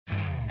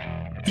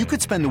You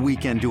could spend the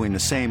weekend doing the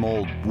same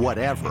old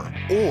whatever,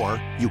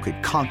 or you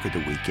could conquer the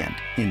weekend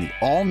in the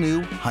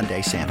all-new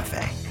Hyundai Santa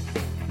Fe.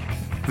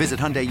 Visit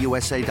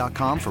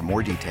HyundaiUSA.com for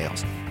more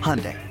details.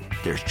 Hyundai,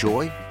 there's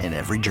joy in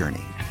every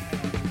journey.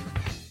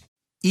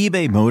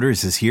 eBay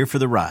Motors is here for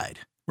the ride.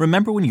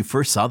 Remember when you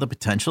first saw the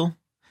potential?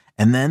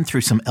 And then through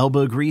some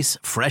elbow grease,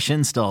 fresh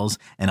installs,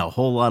 and a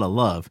whole lot of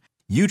love,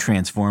 you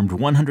transformed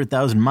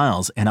 100,000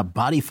 miles and a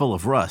body full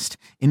of rust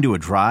into a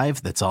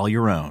drive that's all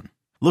your own.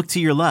 Look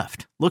to your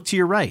left. Look to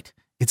your right.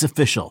 It's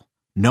official.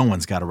 No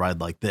one's got a ride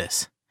like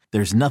this.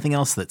 There's nothing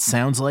else that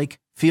sounds like,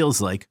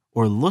 feels like,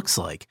 or looks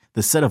like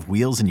the set of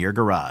wheels in your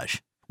garage.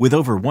 With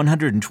over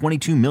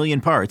 122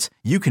 million parts,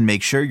 you can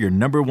make sure your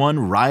number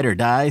one ride or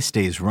die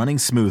stays running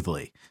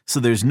smoothly.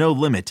 So there's no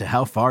limit to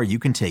how far you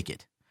can take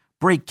it.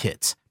 Brake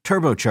kits,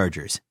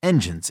 turbochargers,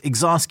 engines,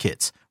 exhaust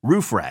kits,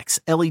 roof racks,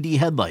 LED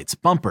headlights,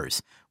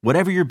 bumpers,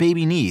 whatever your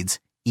baby needs,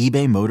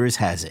 eBay Motors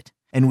has it.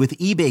 And with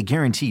eBay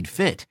Guaranteed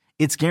Fit,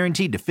 it's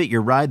guaranteed to fit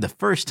your ride the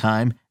first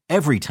time,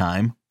 every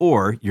time,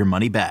 or your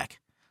money back.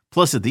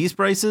 Plus, at these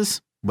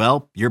prices,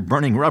 well, you're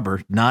burning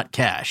rubber, not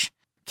cash.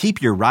 Keep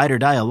your ride or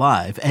die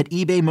alive at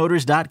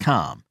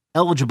ebaymotors.com.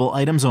 Eligible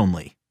items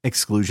only.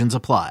 Exclusions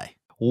apply.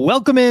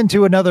 Welcome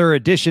into another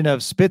edition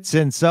of Spits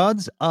and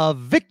Suds, a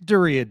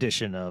victory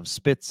edition of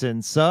Spits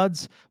and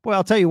Suds. Boy,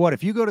 I'll tell you what,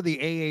 if you go to the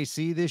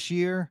AAC this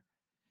year,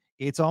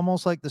 it's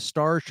almost like the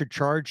Stars should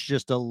charge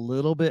just a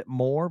little bit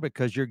more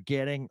because you're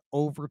getting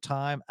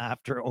overtime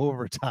after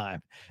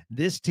overtime.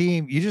 This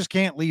team, you just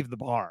can't leave the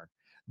barn.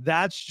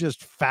 That's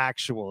just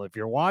factual. If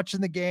you're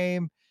watching the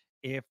game,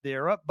 if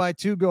they're up by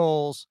 2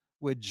 goals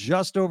with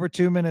just over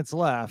 2 minutes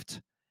left,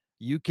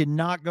 you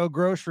cannot go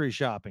grocery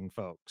shopping,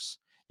 folks.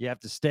 You have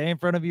to stay in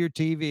front of your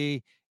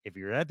TV. If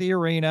you're at the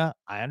arena,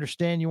 I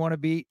understand you want to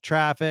beat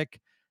traffic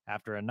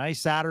after a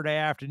nice Saturday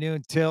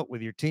afternoon tilt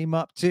with your team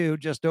up 2,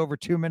 just over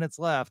 2 minutes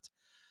left.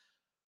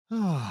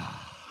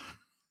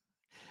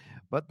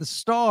 But the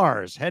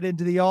Stars head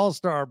into the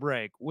All-Star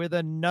break with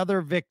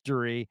another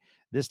victory,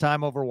 this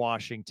time over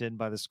Washington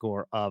by the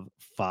score of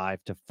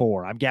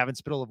 5-4. I'm Gavin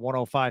Spittle of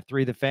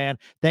 105.3 The Fan.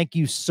 Thank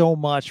you so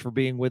much for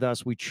being with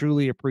us. We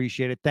truly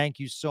appreciate it. Thank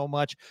you so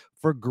much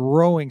for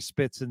growing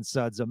Spits and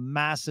Suds. A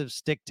massive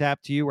stick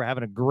tap to you. We're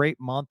having a great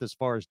month as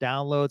far as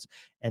downloads,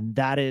 and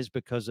that is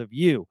because of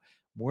you.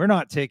 We're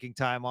not taking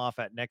time off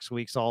at next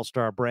week's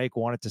All-Star break.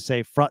 Wanted to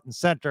say front and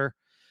center,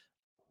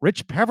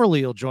 Rich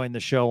Peverly will join the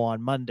show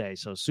on Monday.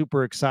 So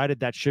super excited.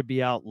 That should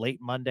be out late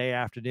Monday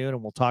afternoon.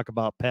 And we'll talk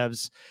about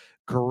Pev's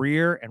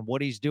career and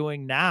what he's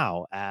doing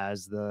now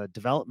as the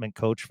development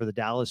coach for the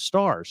Dallas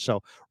Stars.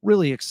 So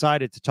really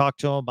excited to talk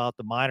to him about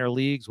the minor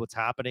leagues, what's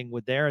happening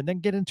with there, and then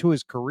get into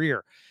his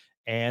career.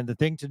 And the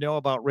thing to know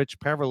about Rich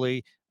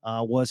Peverly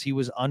was he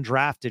was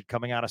undrafted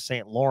coming out of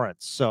St.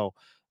 Lawrence. So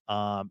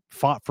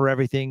fought for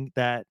everything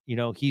that,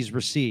 he's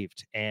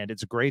received. And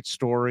it's a great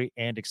story,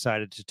 and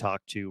excited to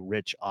talk to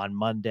Rich on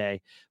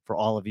Monday for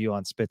all of you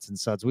on Spits and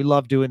Suds. We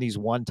love doing these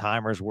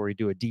one-timers where we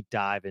do a deep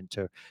dive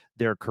into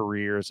their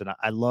careers. And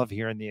I love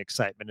hearing the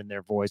excitement in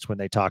their voice when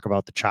they talk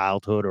about the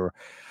childhood, or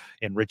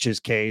in Rich's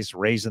case,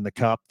 raising the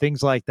cup,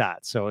 things like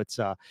that. So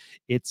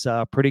it's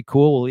pretty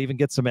cool. We'll even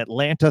get some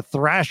Atlanta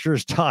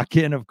Thrashers talk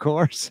in, of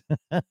course.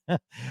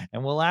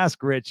 And we'll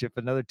ask Rich if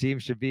another team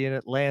should be in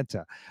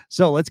Atlanta.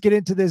 So let's get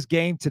into this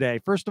game today.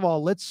 First of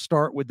all, let's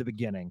start with the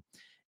beginning.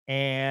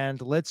 And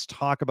let's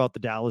talk about the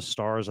Dallas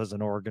Stars as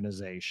an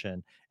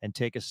organization and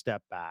take a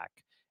step back.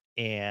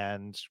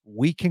 And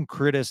we can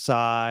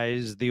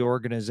criticize the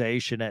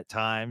organization at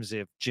times.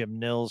 If Jim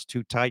Nill's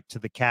too tight to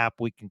the cap,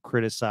 we can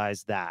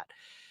criticize that.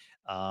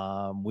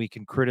 We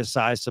can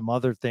criticize some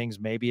other things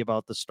maybe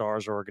about the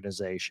Stars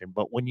organization.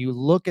 But when you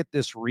look at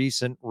this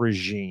recent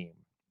regime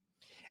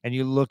and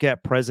you look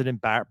at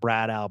President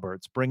Brad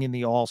Alberts bringing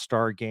the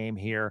All-Star game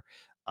here,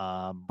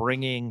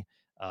 bringing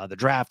the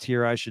draft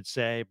here, I should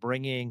say,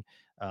 bringing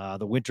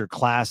the Winter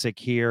Classic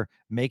here,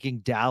 making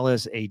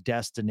Dallas a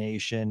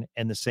destination,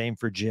 and the same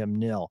for Jim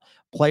Nill.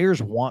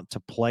 Players want to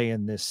play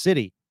in this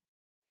city.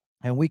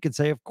 And we could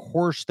say, of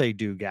course they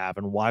do,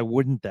 Gavin. Why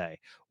wouldn't they?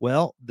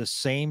 Well, the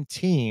same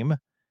team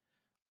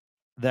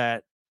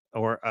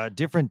or a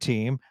different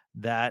team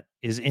that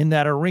is in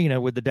that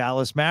arena with the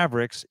Dallas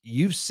Mavericks,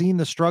 you've seen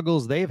the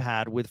struggles they've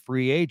had with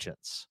free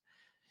agents.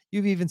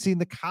 You've even seen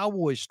the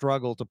Cowboys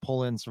struggle to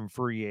pull in some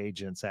free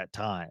agents at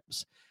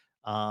times.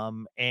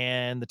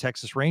 And the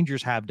Texas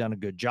Rangers have done a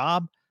good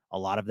job. A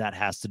lot of that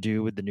has to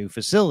do with the new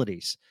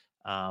facilities.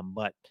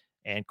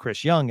 And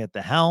Chris Young at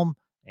the helm,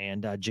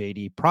 and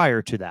JD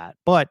prior to that.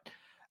 But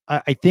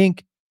I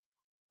think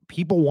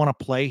people want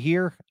to play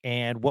here,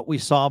 and what we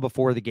saw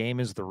before the game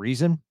is the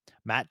reason.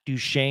 Matt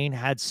Duchene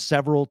had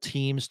several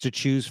teams to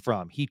choose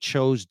from. He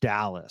chose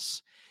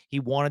Dallas. He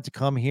wanted to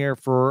come here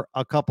for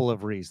a couple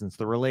of reasons.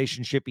 The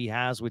relationship he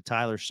has with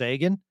Tyler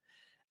Seguin,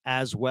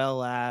 as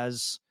well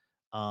as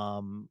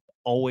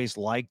always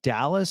liked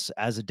Dallas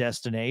as a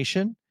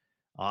destination,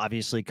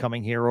 obviously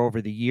coming here over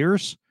the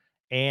years.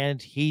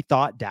 And he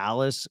thought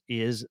Dallas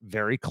is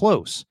very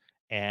close,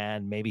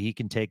 and maybe he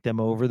can take them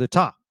over the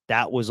top.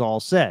 That was all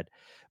said.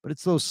 But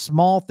it's those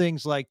small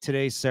things like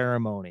today's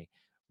ceremony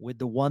with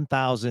the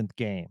 1000th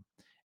game.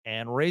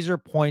 And Razor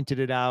pointed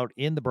it out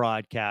in the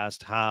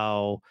broadcast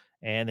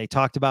and they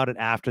talked about it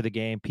after the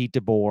game. Pete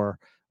DeBoer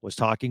was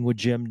talking with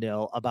Jim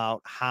Nill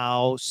about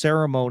how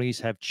ceremonies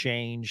have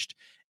changed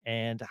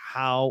and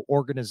how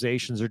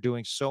organizations are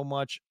doing so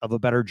much of a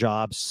better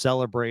job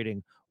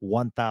celebrating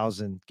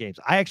 1000 games.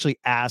 I actually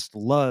asked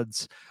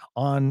Luds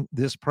on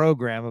this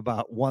program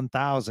about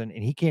 1000,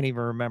 and he can't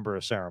even remember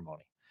a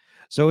ceremony.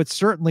 So it's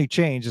certainly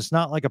changed. It's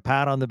not like a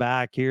pat on the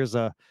back. Here's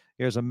a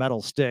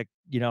metal stick.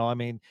 I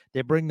mean,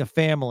 they bring the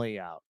family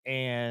out,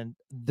 and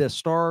the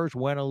Stars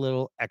went a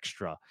little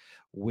extra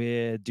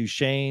with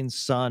Duchesne's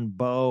son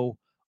Bo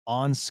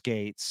on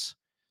skates,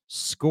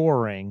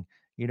 scoring,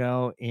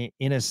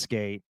 in a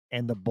skate,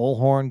 and the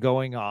bullhorn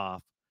going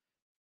off.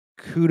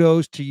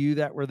 Kudos to you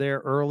that were there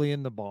early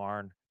in the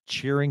barn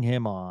cheering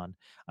him on.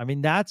 I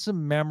mean, that's a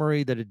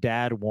memory that a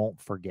dad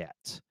won't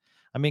forget.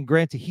 I mean,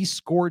 granted, he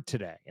scored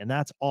today, and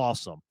that's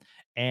awesome.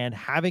 And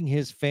having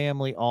his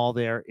family all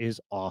there is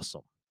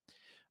awesome.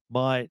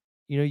 But,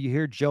 you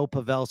hear Joe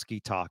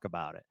Pavelski talk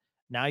about it.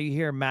 Now you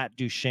hear Matt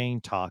Duchene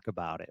talk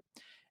about it.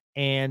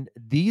 And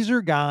these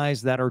are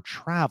guys that are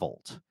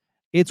traveled.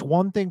 It's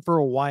one thing for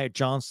a Wyatt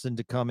Johnston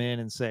to come in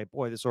and say,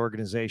 boy, this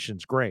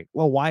organization's great.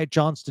 Well, Wyatt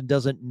Johnston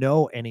doesn't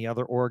know any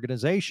other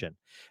organization.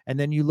 And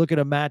then you look at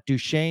a Matt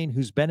Duchene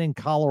who's been in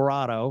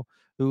Colorado,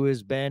 who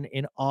has been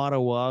in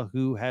Ottawa,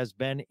 who has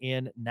been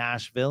in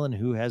Nashville, and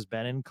who has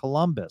been in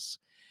Columbus.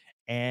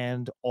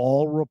 And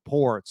all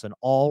reports and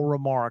all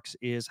remarks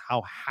is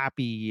how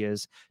happy he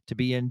is to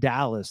be in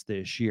Dallas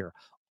this year.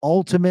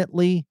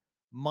 Ultimately,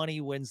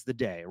 money wins the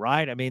day,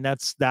 right? I mean,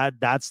 that's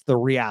the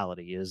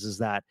reality is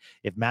that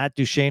if Matt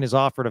Duchene is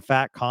offered a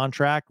fat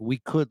contract, we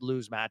could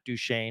lose Matt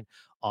Duchene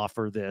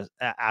after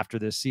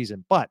this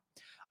season. But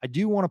I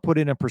do want to put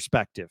in a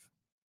perspective.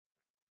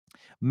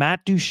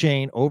 Matt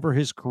Duchene over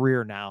his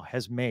career now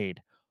has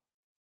made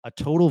a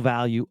total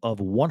value of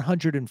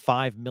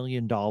 $105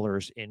 million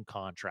in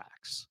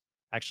contracts,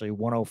 actually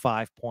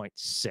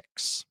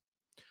 105.6.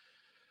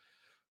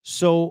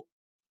 So,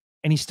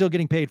 and he's still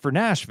getting paid for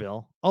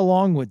Nashville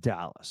along with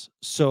Dallas.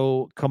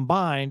 So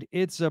combined,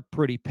 it's a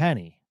pretty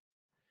penny.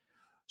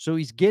 So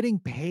he's getting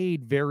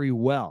paid very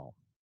well.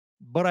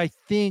 But I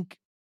think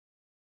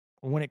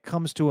when it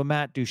comes to a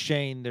Matt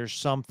Duchene, there's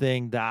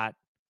something that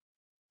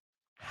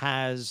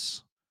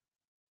has,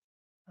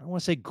 I don't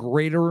want to say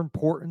greater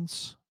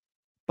importance,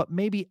 but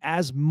maybe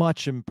as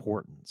much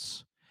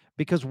importance,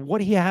 because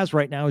what he has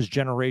right now is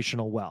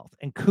generational wealth,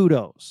 and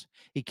kudos.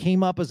 He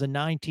came up as a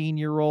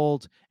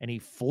 19-year-old and he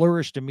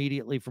flourished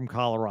immediately from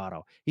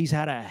Colorado. He's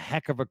had a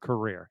heck of a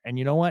career. And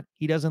you know what?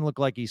 He doesn't look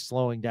like he's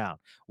slowing down.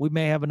 We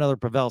may have another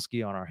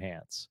Pavelski on our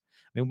hands.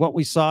 I mean, what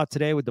we saw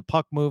today with the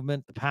puck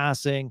movement, the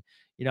passing,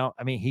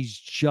 I mean, he's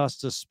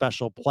just a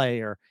special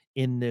player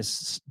in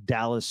this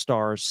Dallas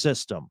Stars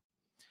system.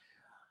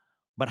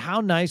 But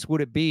how nice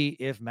would it be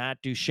if Matt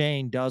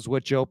Duchene does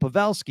what Joe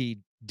Pavelski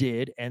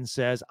did and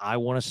says, I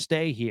want to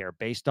stay here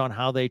based on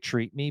how they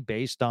treat me,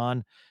 based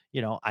on,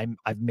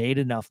 I've made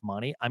enough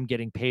money. I'm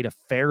getting paid a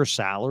fair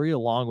salary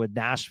along with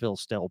Nashville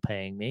still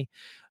paying me.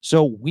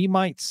 So we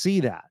might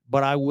see that.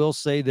 But I will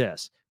say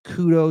this,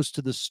 kudos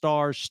to the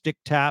Stars, stick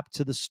tap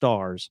to the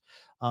Stars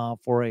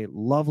for a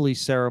lovely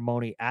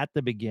ceremony at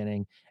the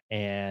beginning.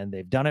 And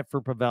they've done it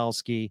for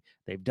Pavelski.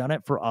 They've done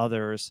it for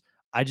others.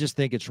 I just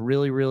think it's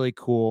really, really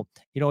cool.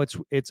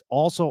 It's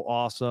also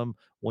awesome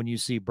when you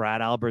see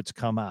Brad Alberts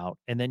come out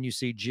and then you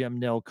see Jim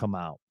Nill come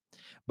out.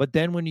 But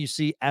then when you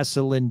see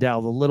Essa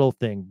Lindell, the little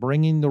thing,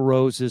 bringing the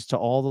roses to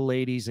all the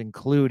ladies,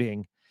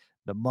 including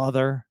the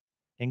mother,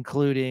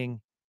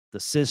 including the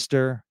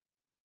sister,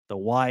 the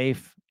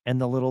wife, and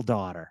the little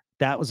daughter.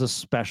 That was a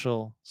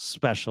special,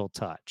 special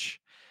touch.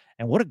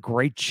 And what a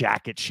great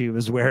jacket she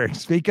was wearing.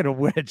 Speaking of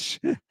which,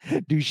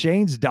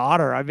 Duchene's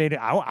daughter, I mean,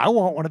 I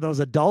want one of those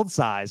adult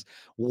size,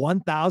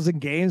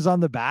 1,000 games on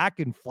the back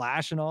and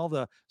flashing all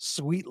the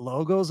sweet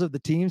logos of the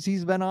teams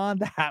he's been on.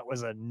 That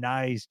was a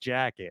nice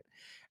jacket.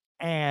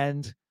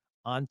 And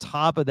on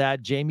top of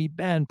that, Jamie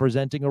Benn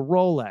presenting a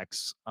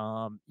Rolex,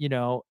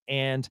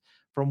 and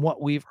from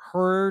what we've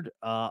heard,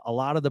 a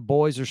lot of the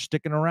boys are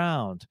sticking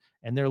around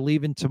and they're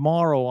leaving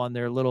tomorrow on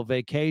their little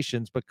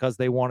vacations because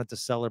they wanted to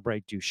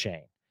celebrate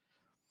Duchene.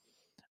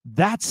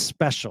 That's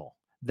special.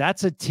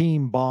 That's a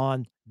team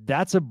bond.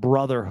 That's a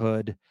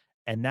brotherhood.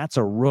 And that's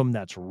a room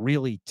that's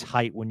really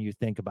tight when you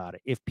think about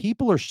it. If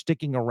people are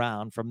sticking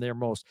around from their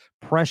most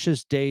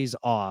precious days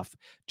off,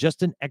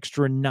 just an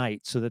extra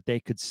night so that they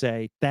could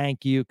say,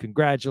 thank you,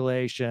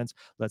 congratulations,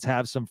 let's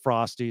have some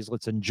Frosties,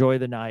 let's enjoy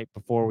the night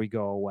before we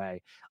go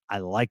away. I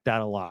like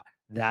that a lot.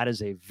 That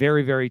is a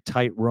very, very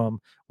tight room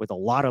with a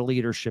lot of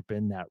leadership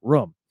in that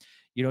room.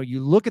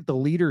 You look at the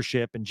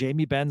leadership, and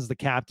Jamie Benn's the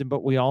captain,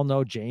 but we all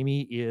know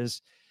Jamie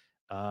is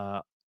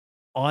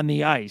on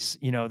the ice,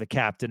 the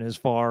captain, as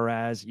far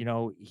as,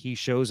 he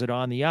shows it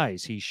on the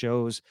ice. He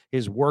shows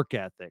his work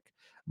ethic,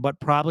 but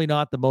probably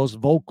not the most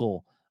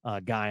vocal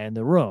guy in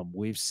the room.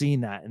 We've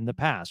seen that in the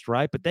past,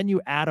 right? But then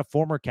you add a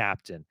former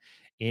captain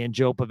in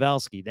Joe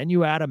Pavelski. Then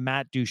you add a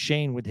Matt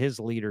Duchene with his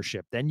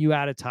leadership. Then you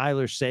add a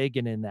Tyler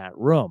Seguin in that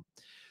room.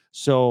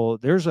 So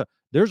there's a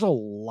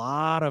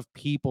lot of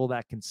people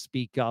that can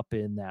speak up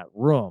in that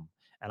room.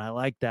 And I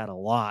like that a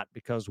lot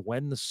because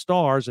when the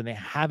Stars, and they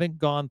haven't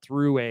gone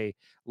through a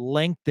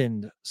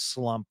lengthened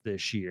slump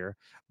this year,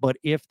 but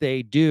if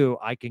they do,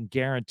 I can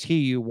guarantee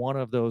you one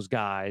of those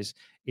guys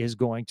is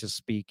going to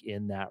speak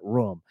in that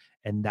room.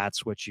 And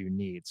that's what you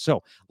need.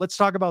 So let's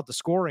talk about the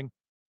scoring.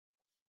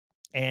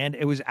 And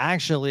it was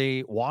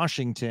actually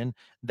Washington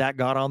that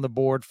got on the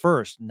board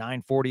first,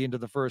 9:40 into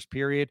the first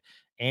period.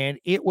 And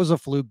it was a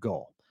fluke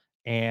goal.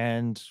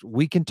 And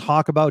we can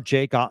talk about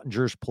Jake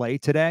Ottinger's play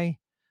today.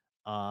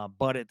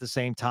 But at the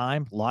same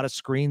time, a lot of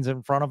screens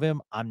in front of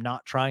him. I'm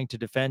not trying to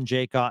defend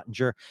Jake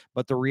Ottinger,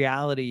 but the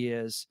reality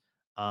is,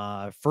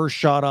 first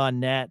shot on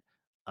net,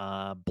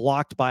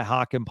 blocked by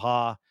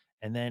Hakanpää,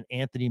 and then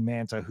Anthony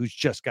Manta, who's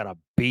just got a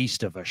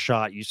beast of a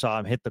shot. You saw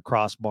him hit the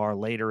crossbar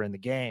later in the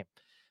game.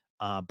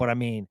 But I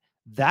mean,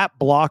 that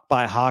block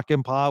by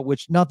Hakanpää,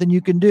 which nothing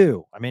you can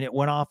do. I mean, it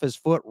went off his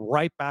foot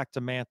right back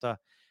to Manta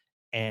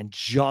and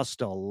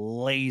just a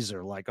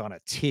laser like on a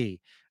tee.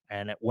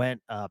 And it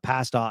went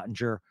past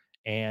Ottinger,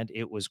 and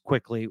it was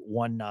quickly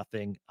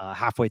 1-0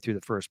 halfway through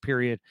the first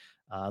period,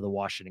 the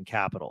Washington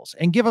Capitals.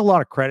 And give a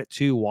lot of credit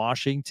to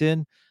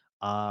Washington.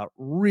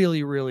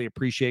 Really, really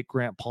appreciate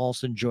Grant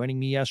Paulson joining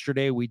me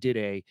yesterday. We did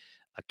a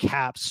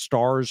Caps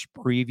Stars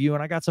preview,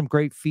 and I got some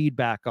great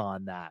feedback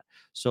on that.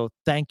 So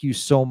thank you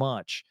so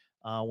much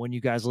when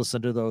you guys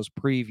listen to those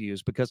previews,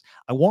 because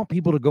I want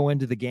people to go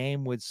into the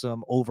game with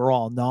some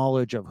overall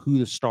knowledge of who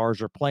the Stars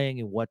are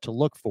playing and what to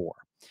look for.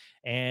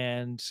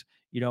 And,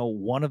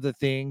 one of the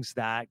things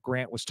that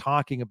Grant was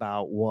talking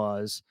about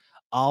was,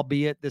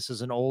 albeit this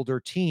is an older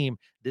team,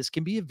 this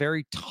can be a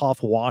very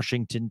tough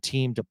Washington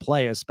team to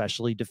play,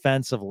 especially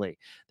defensively.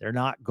 They're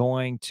not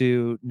going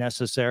to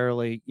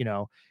necessarily,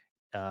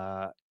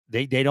 uh,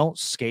 they don't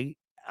skate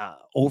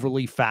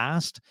overly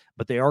fast,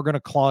 but they are going to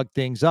clog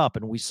things up,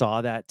 and we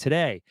saw that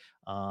today.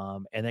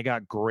 And they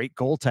got great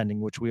goaltending,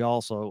 which we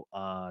also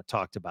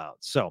talked about.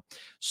 So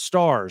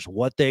Stars,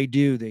 what they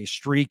do, they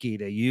streaky,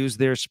 they use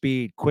their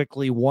speed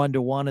quickly,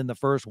 1-1 in the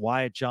first.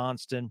 Wyatt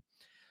Johnston,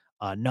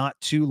 not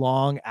too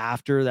long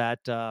after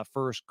that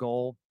first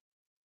goal.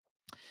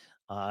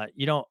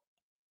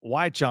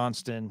 Wyatt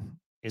Johnston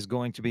is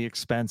going to be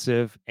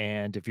expensive.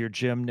 And if you're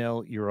Jim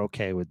Nill, you're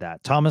okay with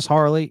that. Thomas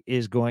Harley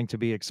is going to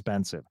be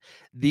expensive.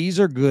 These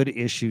are good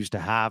issues to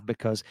have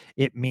because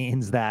it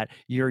means that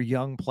your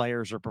young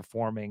players are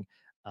performing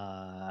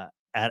at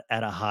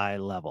a high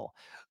level.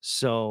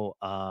 So,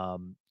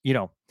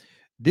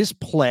 this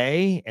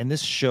play, and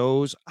this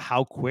shows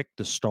how quick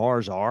the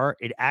Stars are.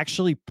 It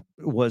actually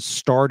was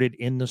started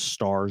in the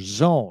Stars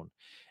zone,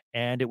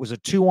 and it was a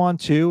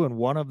 2-on-2, and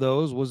one of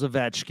those was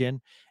Ovechkin.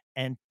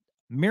 And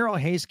Miro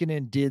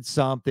Heiskanen did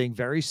something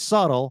very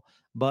subtle,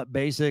 but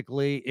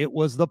basically it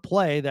was the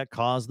play that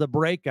caused the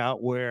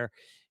breakout where,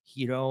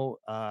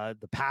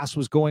 the pass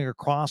was going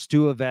across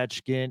to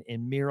Ovechkin,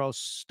 and Miro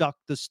stuck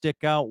the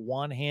stick out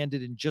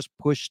one-handed and just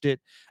pushed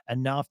it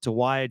enough to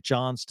Wyatt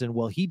Johnston.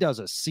 Well, he does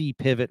a C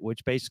pivot,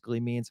 which basically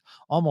means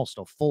almost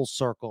a full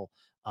circle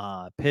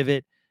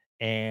pivot,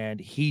 and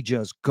he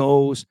just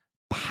goes,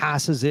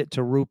 passes it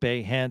to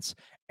Rupe Hentz.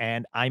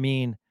 And I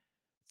mean,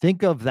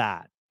 think of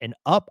that, an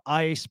up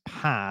ice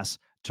pass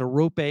to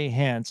Rupe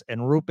Hentz,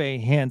 and Rupe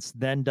Hentz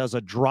then does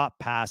a drop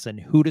pass, and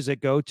who does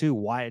it go to?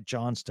 Wyatt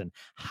Johnston.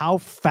 How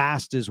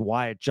fast is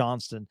Wyatt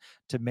Johnston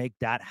to make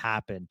that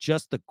happen?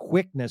 Just the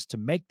quickness to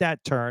make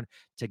that turn,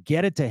 to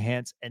get it to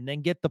Hentz, and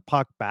then get the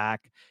puck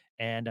back.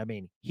 And I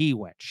mean, he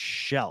went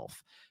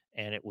shelf,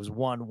 and it was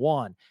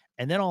 1-1.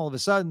 And then all of a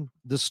sudden,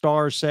 the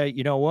Stars say,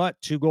 you know what?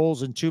 2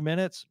 goals in 2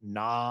 minutes?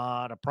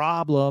 Not a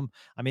problem.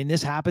 I mean,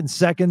 this happened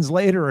seconds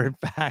later. In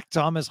fact,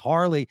 Thomas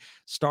Harley,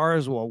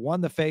 Stars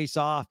won the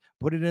face-off,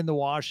 put it in the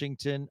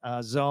Washington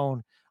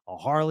zone.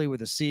 Harley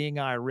with a seeing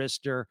eye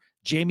wrister.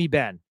 Jamie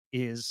Benn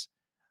is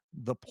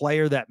the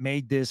player that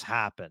made this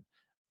happen.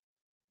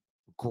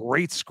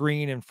 Great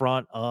screen in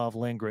front of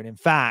Lindgren. In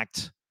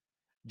fact,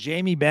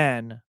 Jamie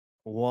Benn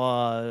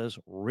was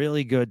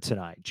really good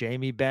tonight.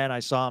 Jamie Benn, I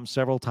saw him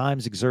several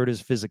times exert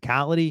his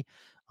physicality.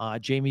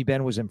 Jamie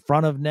Benn was in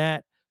front of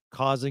net,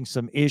 causing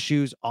some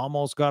issues,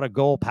 almost got a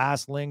goal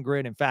past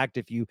Lindgren. In fact,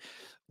 if you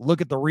look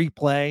at the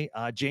replay,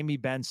 Jamie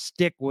Benn's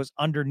stick was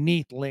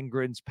underneath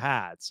Lindgren's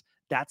pads.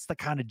 That's the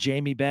kind of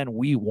Jamie Benn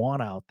we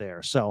want out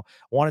there. So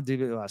wanted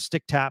to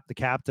stick tap the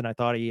captain. I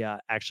thought he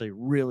actually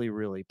really,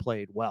 really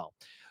played well.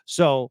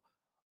 So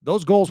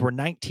those goals were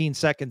 19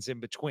 seconds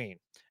in between.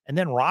 And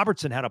then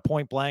Robertson had a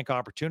point blank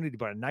opportunity,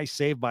 but a nice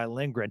save by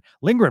Lindgren.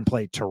 Lindgren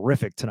played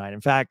terrific tonight.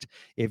 In fact,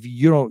 if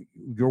you're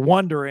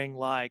wondering,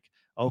 like,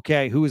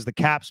 okay, who is the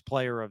Caps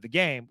player of the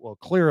game? Well,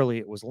 clearly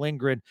it was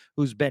Lindgren,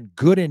 who's been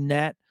good in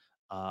net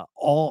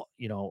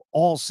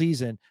all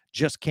season,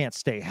 just can't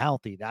stay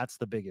healthy. That's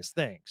the biggest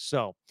thing.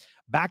 So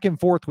back and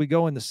forth we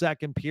go in the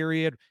second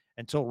period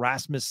until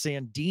Rasmus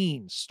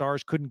Sandin.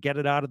 Stars couldn't get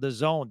it out of the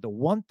zone. The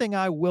one thing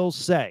I will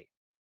say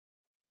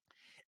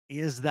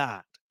is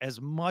that as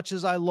much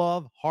as I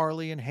love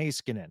Harley and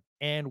Heiskanen,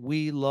 and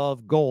we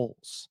love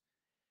goals,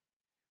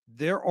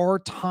 there are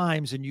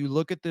times, and you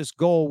look at this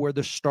goal where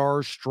the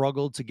Stars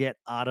struggled to get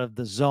out of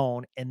the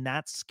zone, and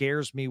that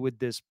scares me with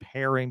this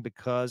pairing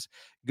because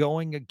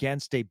going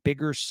against a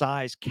bigger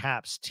size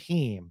Caps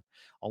team,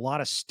 a lot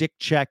of stick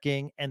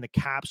checking, and the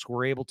Caps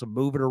were able to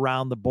move it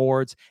around the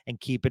boards and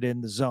keep it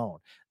in the zone.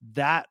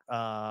 That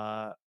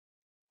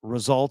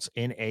results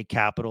in a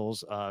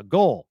Capitals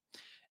goal.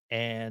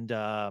 And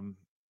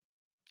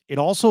it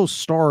also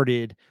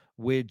started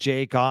with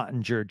Jake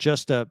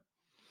Ottinger,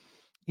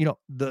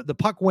 the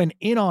puck went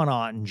in on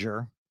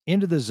Ottinger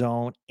into the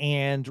zone,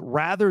 and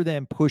rather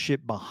than push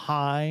it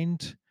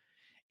behind,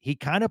 he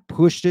kind of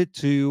pushed it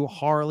to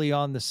Harley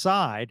on the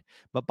side.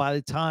 But by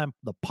the time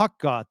the puck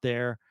got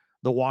there,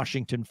 the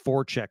Washington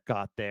forecheck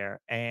got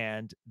there,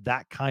 and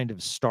that kind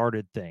of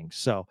started things.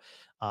 So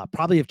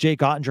probably if Jake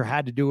Ottinger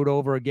had to do it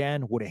over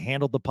again, would have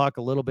handled the puck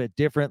a little bit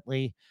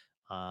differently.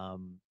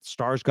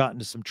 Stars got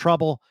into some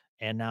trouble,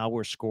 and now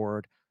we're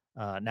scored.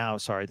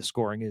 The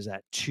scoring is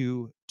at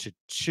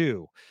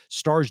 2-2.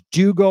 Stars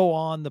do go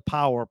on the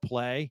power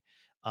play.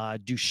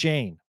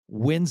 Duchesne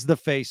wins the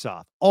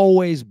faceoff.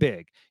 Always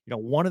big.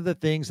 One of the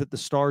things that the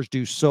Stars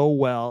do so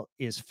well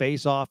is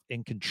face-off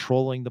and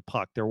controlling the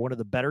puck. They're one of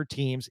the better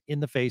teams in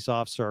the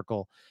face-off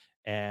circle,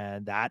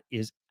 and that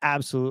is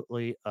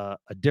absolutely a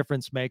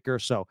difference maker.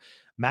 So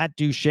Matt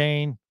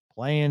Duchesne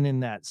playing in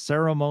that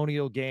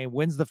ceremonial game,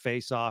 wins the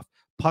face-off.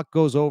 Puck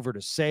goes over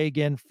to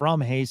Sagan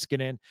from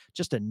Heiskanen.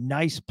 Just a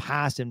nice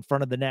pass in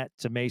front of the net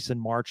to Mason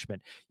Marchment.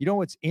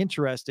 What's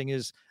interesting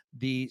is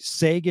the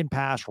Sagan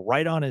pass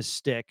right on his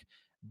stick.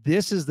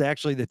 This is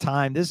actually the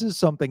time. This is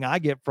something I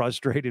get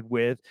frustrated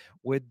with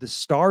the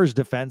Stars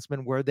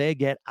defensemen, where they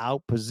get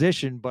out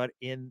positioned. But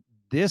in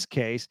this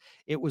case,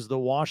 it was the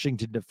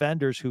Washington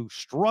defenders who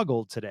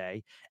struggled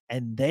today,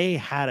 and they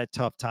had a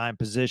tough time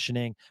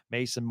positioning.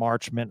 Mason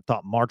Marchment,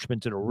 thought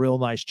Marchment did a real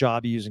nice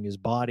job using his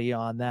body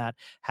on that.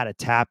 Had a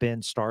tap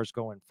in. Stars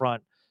go in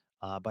front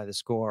by the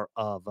score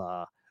of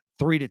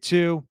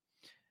 3-2.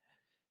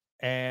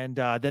 And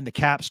then the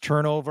Caps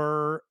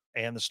turnover,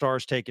 and the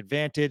Stars take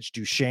advantage.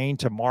 Duchesne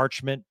to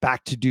Marchment,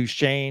 back to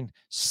Duchesne,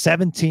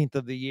 17th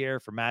of the year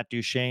for Matt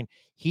Duchesne.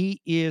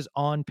 He is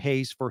on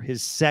pace for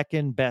his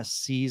second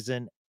best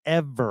season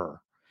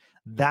ever.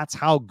 That's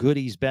how good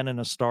he's been in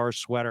a Stars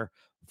sweater.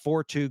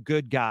 4-2,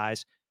 good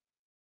guys.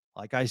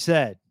 Like I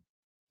said,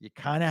 you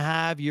kind of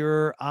have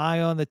your eye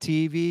on the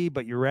TV,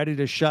 but you're ready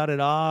to shut it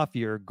off.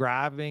 You're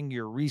grabbing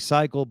your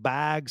recycled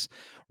bags,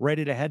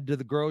 ready to head to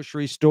the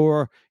grocery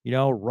store,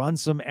 run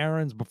some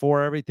errands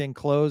before everything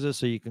closes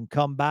so you can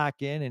come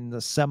back in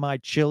the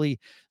semi-chilly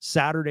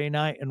Saturday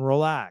night and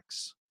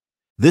relax.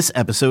 This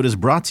episode is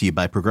brought to you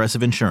by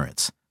Progressive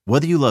Insurance.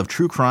 Whether you love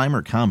true crime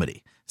or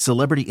comedy,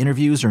 celebrity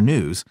interviews or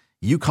news,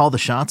 you call the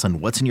shots on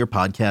what's in your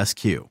podcast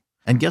queue.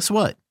 And guess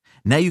what?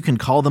 Now you can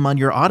call them on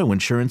your auto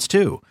insurance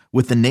too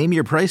with the Name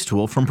Your Price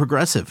tool from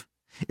Progressive.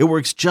 It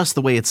works just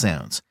the way it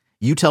sounds.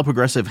 You tell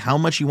Progressive how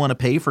much you want to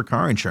pay for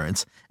car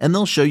insurance, and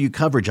they'll show you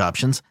coverage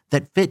options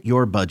that fit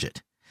your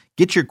budget.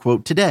 Get your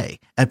quote today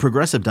at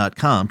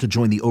Progressive.com to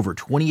join the over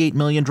 28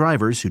 million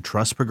drivers who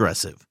trust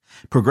Progressive.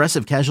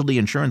 Progressive Casualty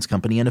Insurance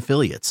Company and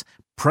Affiliates.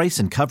 Price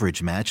and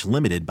coverage match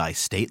limited by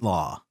state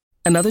law.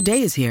 Another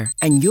day is here,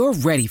 and you're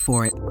ready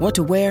for it. What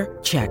to wear?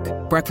 Check.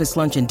 Breakfast,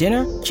 lunch, and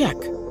dinner? Check.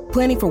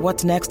 Planning for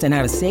what's next and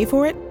how to save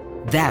for it?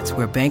 That's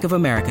where Bank of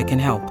America can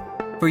help.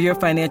 For your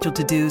financial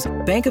to-dos,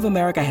 Bank of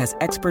America has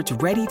experts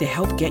ready to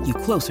help get you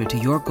closer to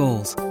your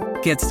goals.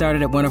 Get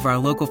started at one of our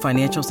local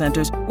financial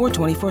centers or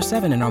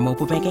 24/7 in our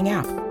mobile banking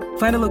app.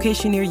 Find a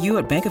location near you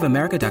at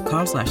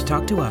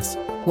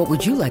bankofamerica.com/talktous. What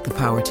would you like the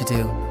power to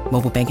do?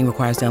 Mobile banking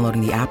requires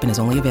downloading the app and is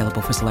only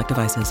available for select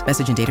devices.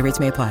 Message and data rates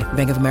may apply.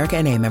 Bank of America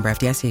N.A., member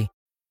FDIC.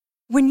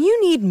 When you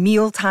need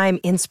mealtime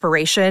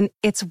inspiration,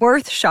 it's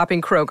worth shopping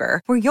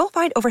Kroger, where you'll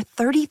find over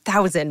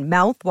 30,000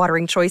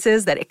 mouth-watering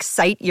choices that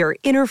excite your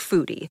inner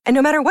foodie. And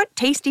no matter what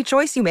tasty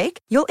choice you make,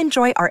 you'll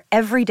enjoy our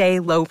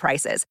everyday low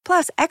prices,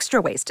 plus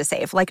extra ways to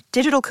save, like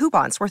digital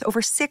coupons worth over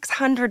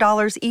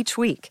 $600 each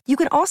week. You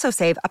can also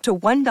save up to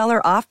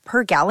 $1 off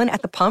per gallon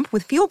at the pump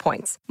with fuel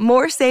points.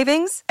 More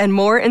savings and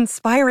more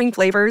inspiring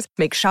flavors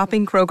make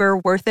shopping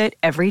Kroger worth it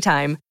every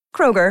time.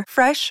 Kroger,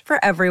 fresh for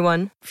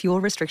everyone.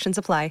 Fuel restrictions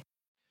apply.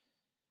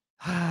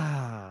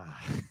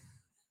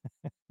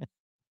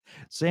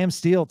 Sam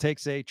Steele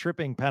takes a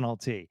tripping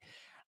penalty,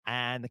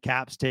 and the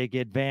Caps take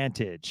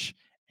advantage.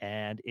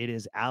 And it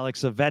is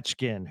Alex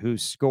Ovechkin who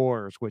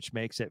scores, which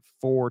makes it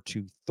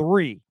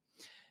 4-3.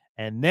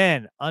 And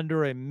then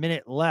under a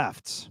minute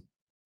left,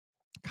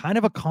 kind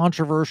of a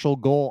controversial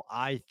goal,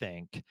 I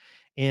think,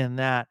 in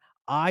that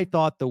I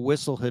thought the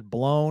whistle had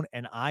blown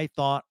and I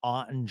thought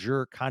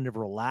Ottinger kind of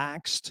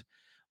relaxed,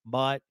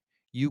 but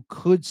you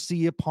could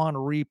see upon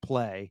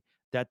replay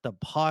that the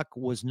puck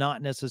was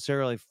not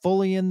necessarily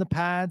fully in the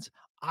pads.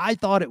 I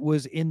thought it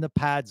was in the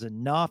pads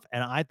enough,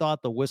 and I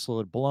thought the whistle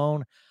had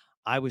blown.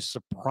 I was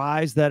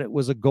surprised that it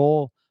was a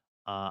goal.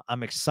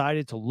 I'm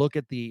excited to look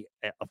at the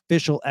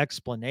official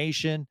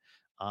explanation.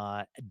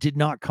 did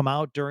not come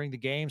out during the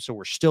game. So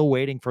we're still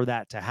waiting for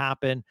that to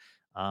happen.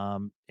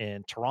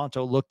 And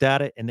Toronto looked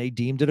at it and they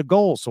deemed it a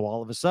goal. So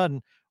all of a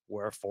sudden,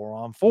 we're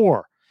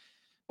 4-on-4.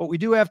 But we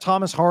do have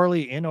Thomas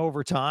Harley in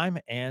overtime,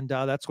 and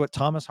that's what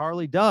Thomas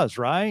Harley does,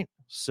 right?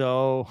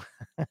 So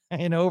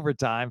in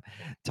overtime,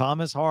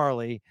 Thomas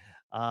Harley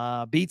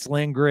beats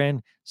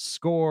Lindgren,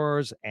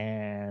 scores,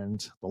 and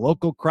the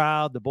local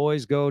crowd, the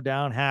boys go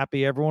down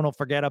happy. Everyone will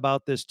forget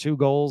about this 2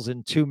 goals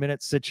in 2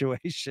 minutes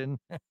situation,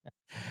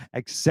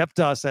 except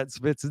us at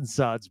Spits and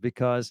Suds,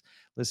 because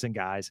listen,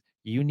 guys,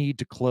 you need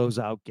to close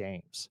out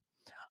games.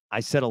 I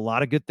said a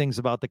lot of good things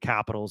about the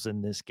Capitals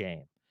in this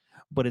game,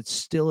 but it's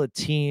still a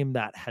team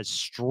that has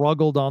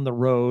struggled on the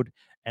road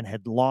and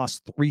had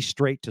lost 3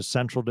 straight to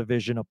Central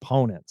Division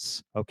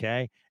opponents.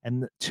 Okay.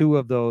 And 2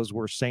 of those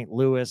were St.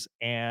 Louis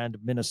and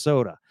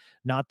Minnesota,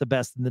 not the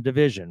best in the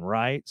division.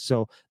 Right.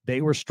 So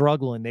they were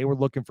struggling. They were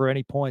looking for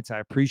any points. I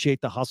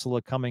appreciate the hustle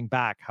of coming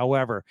back.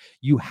 However,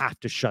 you have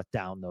to shut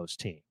down those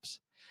teams.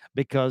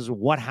 Because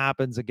what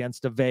happens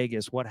against a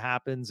Vegas, what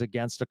happens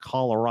against a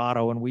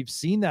Colorado, and we've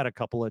seen that a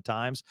couple of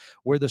times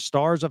where the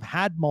Stars have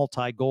had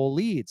multi-goal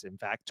leads, in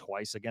fact,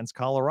 twice against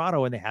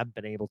Colorado, and they haven't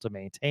been able to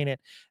maintain it.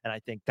 And I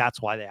think that's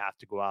why they have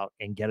to go out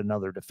and get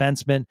another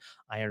defenseman.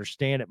 I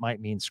understand it might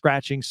mean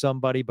scratching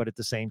somebody, but at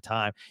the same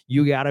time,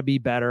 you got to be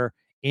better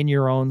in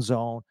your own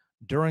zone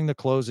during the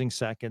closing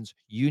seconds.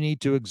 You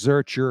need to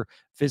exert your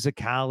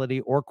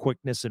physicality or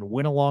quickness and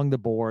win along the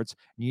boards.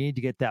 You need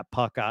to get that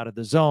puck out of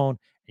the zone.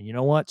 And you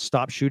know what?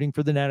 Stop shooting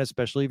for the net,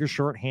 especially if you're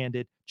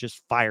shorthanded.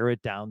 Just fire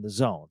it down the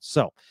zone.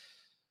 So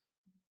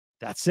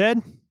that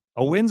said,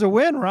 a win's a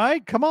win,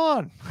 right? Come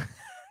on.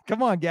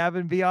 Come on,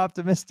 Gavin, be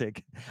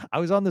optimistic. I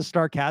was on the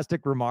Starcastic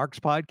Remarks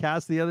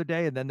podcast the other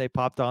day, and then they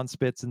popped on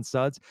Spits and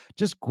Suds.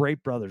 Just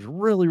great brothers.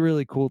 Really,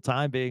 really cool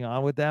time being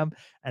on with them.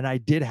 And I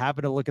did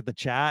happen to look at the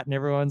chat, and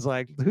everyone's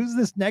like, who's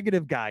this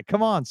negative guy?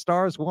 Come on,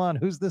 Stars won.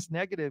 Who's this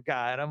negative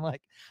guy? And I'm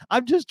like,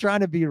 I'm just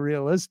trying to be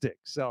realistic.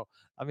 So,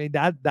 I mean,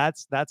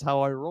 that's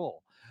how I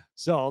roll.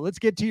 So let's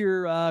get to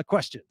your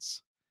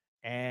questions.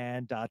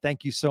 And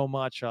thank you so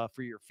much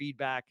for your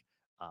feedback.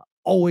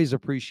 Always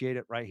appreciate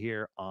it right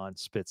here on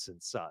Spits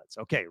and Suds.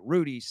 Okay,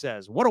 Rudy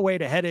says, what a way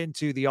to head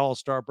into the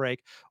All-Star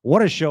break.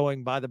 What a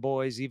showing by the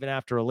boys, even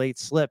after a late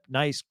slip.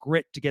 Nice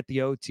grit to get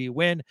the OT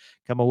win.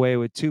 Come away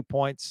with 2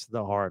 points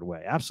the hard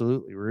way.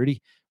 Absolutely,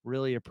 Rudy.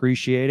 Really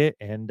appreciate it.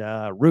 And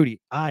Rudy,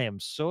 I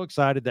am so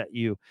excited that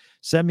you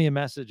send me a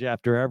message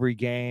after every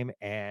game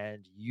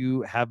and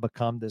you have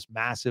become this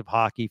massive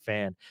hockey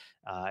fan.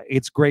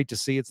 It's great to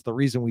see. It's the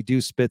reason we do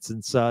Spits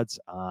and Suds.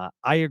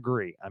 I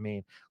agree. I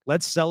mean,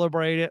 let's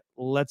celebrate it.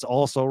 Let's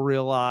also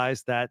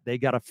realize that they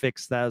got to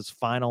fix those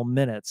final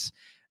minutes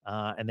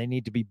and they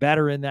need to be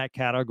better in that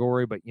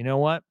category. But you know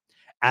what?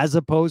 As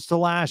opposed to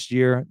last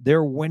year,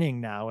 they're winning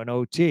now in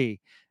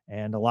OT.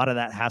 And a lot of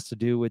that has to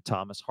do with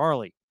Thomas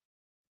Harley.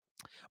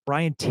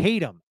 Brian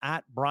Tatum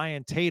at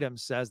Brian Tatum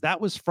says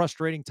that was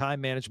frustrating time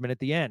management at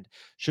the end.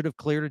 Should have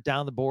cleared it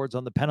down the boards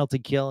on the penalty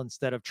kill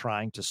instead of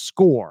trying to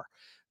score.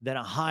 Then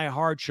a high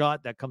hard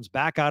shot that comes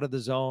back out of the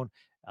zone,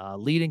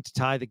 leading to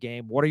tie the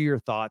game. What are your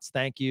thoughts?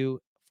 Thank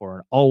you for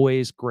an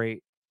always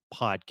great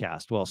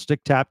podcast. Well, stick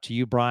tap to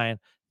you, Brian.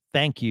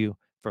 Thank you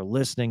for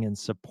listening and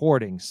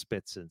supporting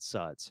Spits and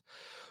Suds.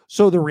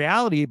 So the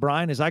reality,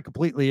 Brian, is I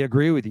completely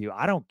agree with you.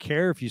 I don't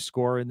care if you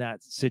score in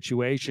that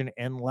situation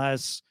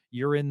unless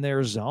you're in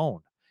their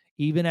zone.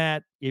 Even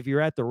if you're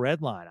at the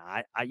red line,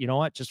 I you know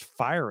what, just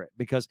fire it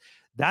because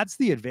that's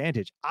the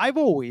advantage. I've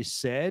always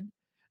said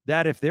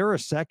that if there are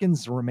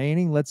seconds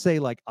remaining, let's say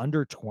like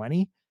under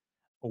 20,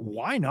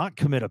 why not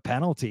commit a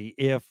penalty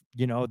if,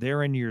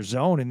 they're in your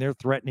zone and they're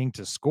threatening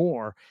to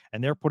score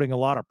and they're putting a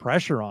lot of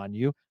pressure on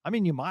you? I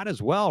mean, you might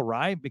as well,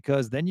 right?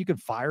 Because then you can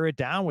fire it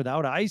down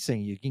without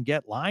icing. You can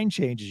get line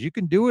changes. You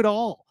can do it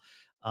all.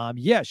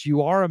 Yes,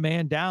 you are a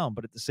man down,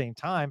 but at the same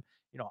time,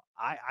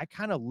 I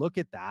kind of look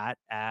at that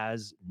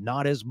as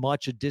not as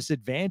much a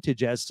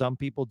disadvantage as some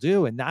people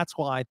do. And that's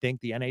why I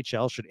think the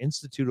NHL should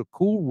institute a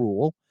cool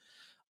rule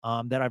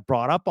that I've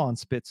brought up on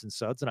Spits and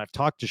Suds, and I've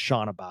talked to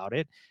Sean about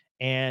it.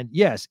 And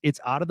yes,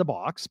 it's out of the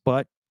box,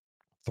 but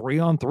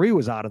 3-on-3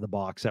 was out of the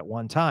box at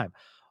one time.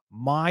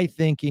 My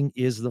thinking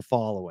is the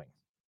following.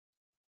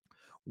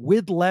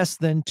 With less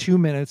than 2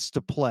 minutes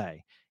to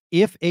play,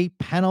 if a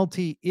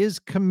penalty is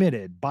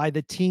committed by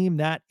the team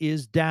that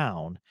is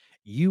down,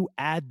 you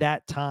add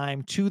that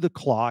time to the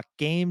clock.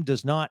 Game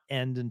does not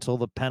end until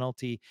the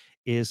penalty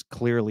is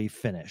clearly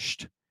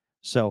finished.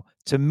 So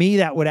to me,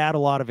 that would add a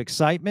lot of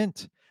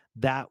excitement.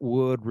 That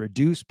would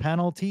reduce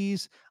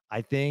penalties.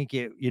 I think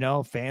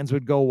fans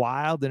would go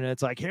wild and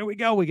it's like, here we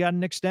go. We got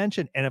an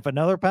extension. And if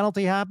another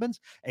penalty happens,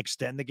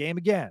 extend the game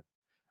again.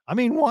 I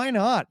mean, why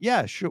not?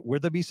 Yeah, sure.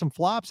 Would there be some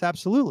flops?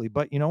 Absolutely.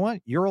 But you know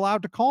what? You're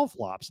allowed to call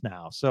flops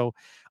now. So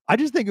I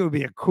just think it would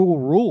be a cool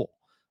rule.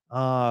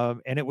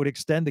 And it would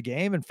extend the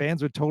game and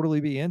fans would totally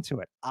be into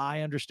it.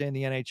 I understand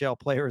the NHL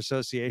Player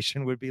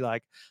Association would be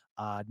like,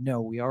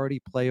 no, we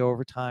already play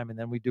overtime and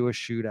then we do a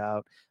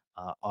shootout.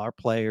 Our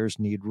players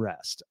need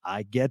rest.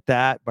 I get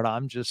that, but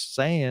I'm just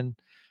saying,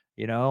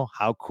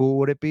 How cool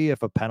would it be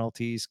if a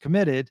penalty is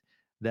committed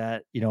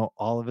that,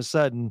 all of a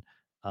sudden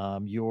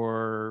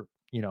you're,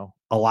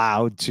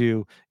 allowed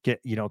to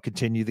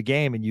continue the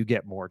game and you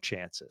get more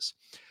chances.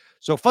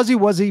 So Fuzzy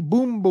Wuzzy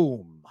Boom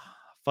Boom.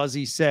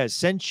 Fuzzy says,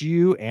 sent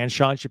you and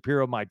Sean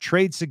Shapiro my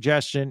trade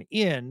suggestion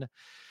in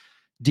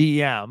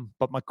DM,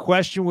 but my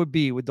question would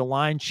be, with the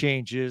line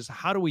changes,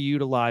 how do we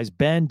utilize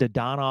Ben,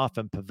 Dodonoff,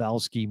 and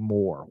Pavelski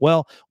more?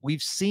 Well,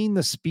 we've seen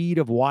the speed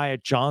of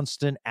Wyatt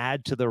Johnston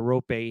add to the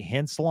Rope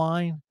Hintz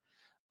line.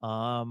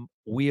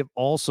 We have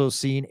also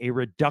seen a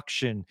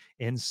reduction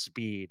in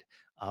speed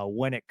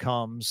when it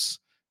comes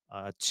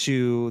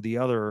to the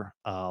other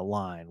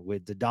line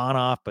with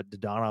Dodonoff, but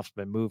Dodonoff's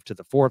been moved to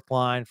the fourth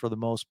line for the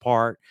most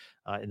part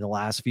in the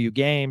last few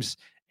games,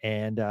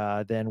 and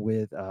then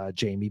with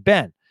Jamie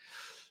Benn.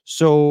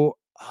 So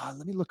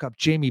let me look up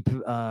Joe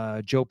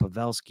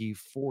Pavelski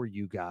for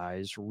you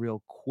guys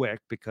real quick,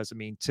 because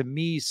to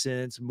me,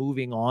 since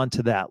moving on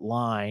to that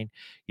line,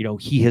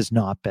 he has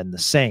not been the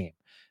same.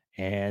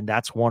 And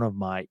that's one of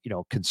my,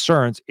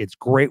 concerns. It's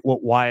great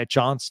what Wyatt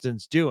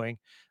Johnston's doing.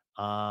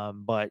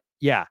 But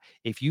yeah,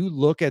 if you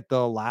look at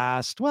the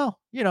last,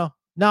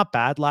 not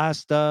bad,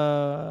 last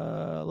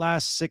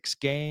 6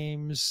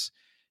 games,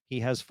 he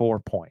has 4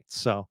 points.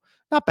 So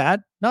not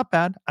bad, not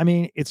bad.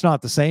 It's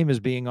not the same as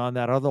being on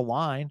that other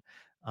line.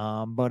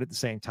 But at the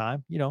same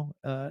time,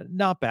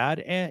 not bad.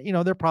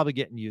 And, they're probably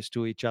getting used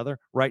to each other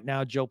right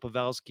now. Joe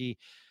Pavelski,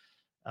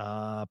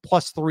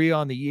 +3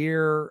 on the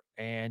year,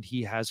 and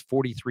he has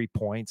 43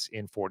 points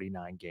in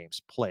 49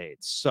 games played.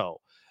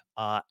 So,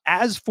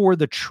 as for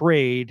the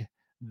trade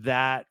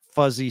that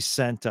Fuzzy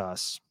sent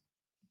us,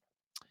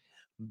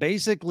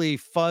 basically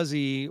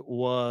Fuzzy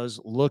was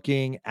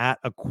looking at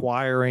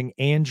acquiring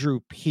Andrew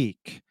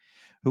Peak,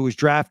 who was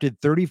drafted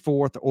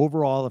 34th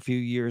overall a few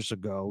years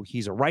ago.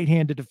 He's a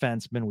right-handed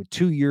defenseman with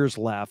 2 years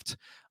left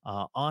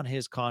on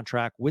his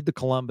contract with the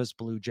Columbus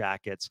Blue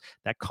Jackets.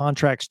 That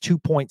contract's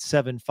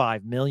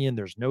 $2.75 million.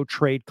 There's no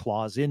trade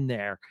clause in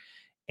there.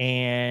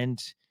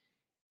 And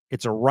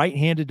it's a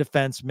right-handed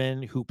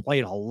defenseman who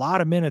played a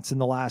lot of minutes in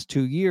the last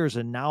 2 years.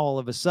 And now all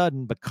of a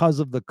sudden, because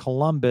of the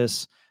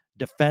Columbus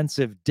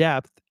defensive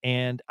depth,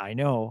 and I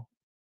know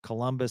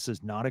Columbus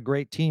is not a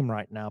great team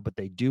right now, but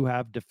they do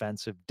have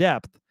defensive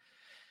depth.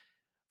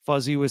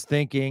 Fuzzy was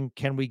thinking,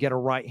 can we get a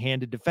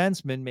right-handed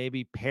defenseman,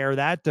 maybe pair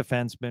that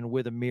defenseman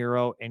with a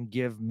Miro and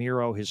give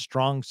Miro his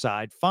strong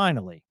side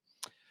finally.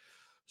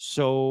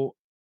 So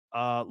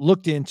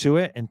looked into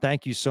it, and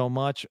thank you so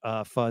much,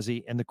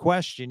 Fuzzy. And the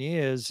question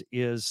is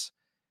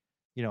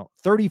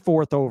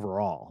 34th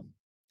overall,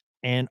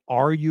 and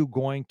are you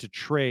going to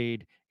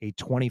trade a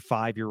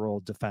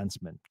 25-year-old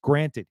defenseman?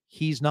 Granted,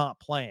 he's not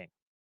playing,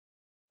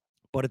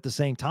 but at the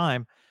same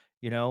time,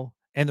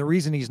 and the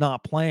reason he's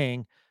not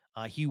playing,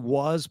 he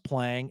was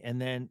playing, and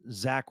then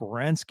Zach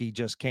Werenski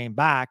just came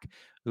back,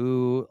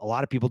 who a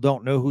lot of people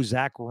don't know who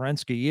Zach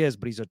Werenski is,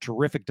 but he's a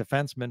terrific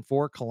defenseman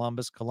for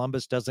Columbus.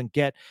 Columbus doesn't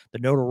get the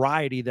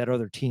notoriety that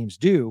other teams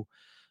do.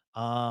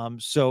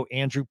 So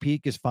Andrew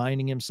Peak is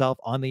finding himself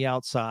on the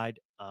outside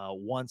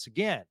once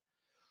again.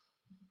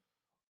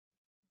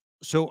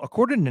 So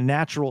according to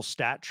Natural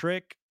Stat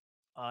Trick,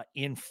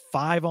 in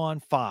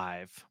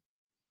 5-on-5,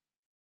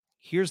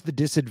 here's the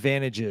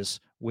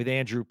disadvantages with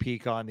Andrew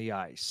Peak on the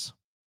ice.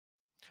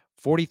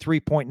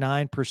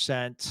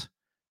 43.9%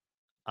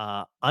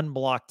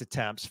 unblocked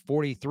attempts,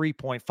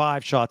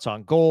 43.5 shots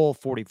on goal,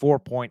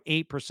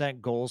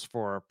 44.8% goals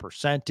for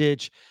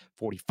percentage,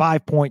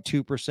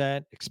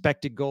 45.2%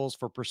 expected goals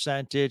for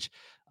percentage,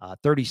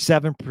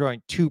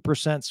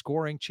 37.2%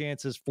 scoring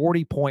chances,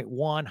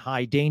 40.1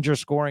 high danger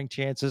scoring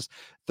chances,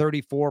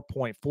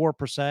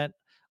 34.4%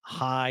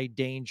 high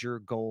danger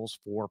goals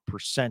for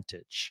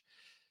percentage.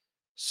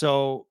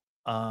 So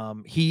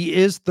he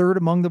is third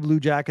among the Blue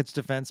Jackets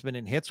defensemen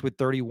in hits with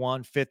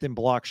 31, fifth in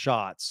block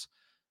shots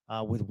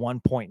with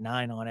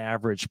 1.9 on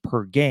average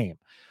per game.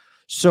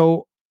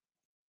 So,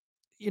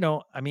 he's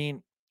a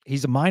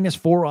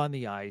 -4 on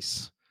the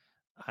ice.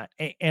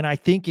 And I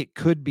think it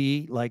could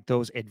be like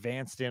those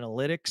advanced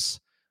analytics.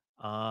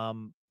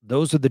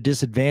 Those are the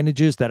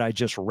disadvantages that I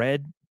just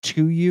read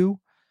to you.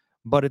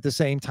 But at the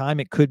same time,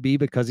 it could be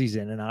because he's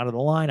in and out of the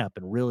lineup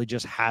and really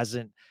just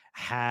hasn't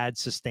had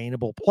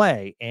sustainable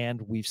play.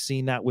 And we've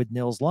seen that with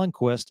Nils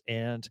Lundkvist,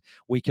 and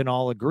we can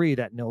all agree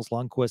that Nils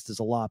Lundkvist is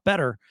a lot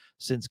better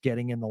since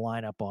getting in the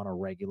lineup on a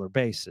regular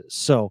basis.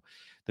 So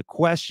the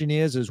question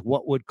is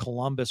what would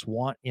Columbus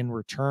want in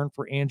return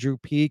for Andrew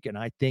Peak? And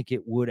I think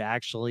it would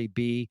actually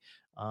be,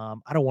 I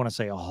don't want to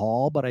say a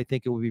haul, but I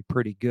think it would be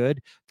pretty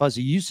good.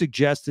 Fuzzy, you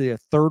suggested a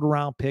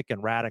 3rd-round pick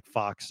and Radek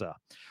Faksa.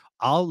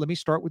 Let me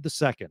start with the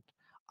second.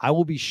 I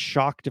will be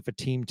shocked if a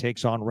team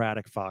takes on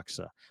Radek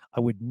Faksa. I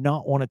would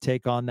not want to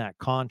take on that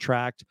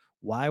contract.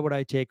 Why would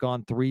I take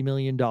on $3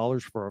 million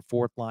for a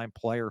 4th-line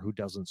player who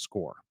doesn't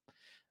score?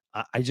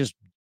 I just,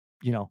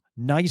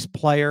 nice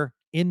player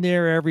in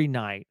there every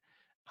night.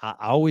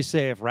 I always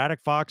say if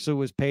Radek Faksa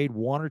was paid $1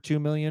 or $2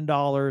 million,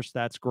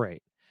 that's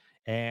great.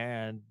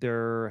 And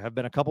there have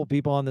been a couple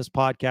people on this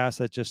podcast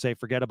that just say,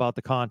 forget about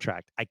the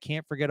contract. I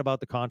can't forget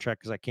about the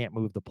contract because I can't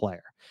move the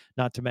player.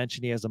 Not to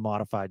mention he has a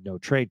modified no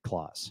trade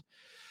clause.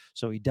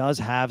 So he does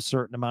have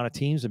certain amount of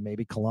teams, and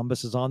maybe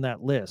Columbus is on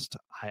that list.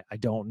 I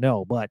don't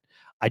know, but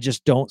I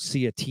just don't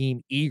see a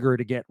team eager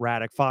to get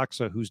Radek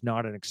Faksa, who's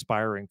not an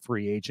expiring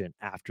free agent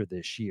after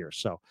this year.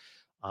 So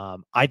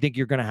I think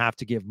you're going to have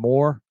to give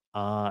more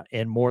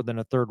and more than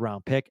a third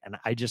round pick. And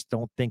I just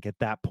don't think at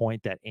that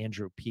point that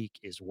Andrew Peak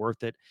is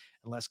worth it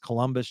unless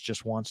Columbus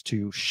just wants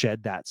to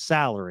shed that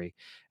salary.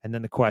 And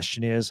then the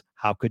question is,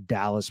 how could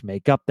Dallas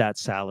make up that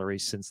salary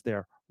since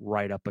they're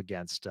right up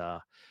against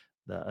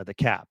the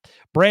cap?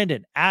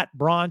 Brandon at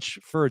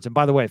Branchfords. And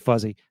by the way,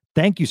 Fuzzy,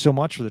 thank you so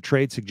much for the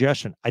trade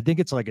suggestion. I think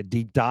it's like a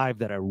deep dive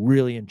that I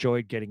really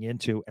enjoyed getting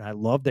into. And I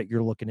love that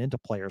you're looking into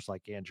players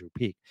like Andrew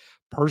Peak.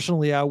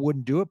 Personally, I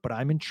wouldn't do it, but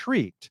I'm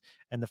intrigued.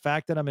 And the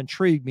fact that I'm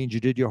intrigued means you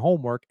did your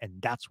homework. And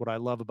that's what I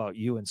love about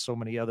you and so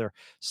many other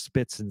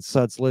Spits and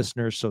Suds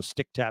listeners. So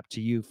stick tap to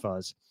you,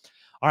 Fuzz.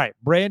 All right.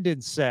 Brandon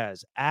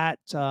says at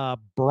Bronch,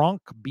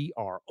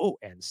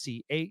 Bronch,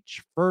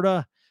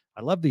 Ferda.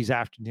 I love these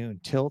afternoon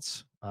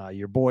tilts.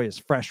 Your boy is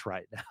fresh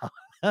right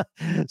now.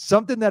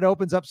 Something that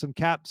opens up some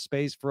cap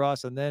space for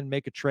us and then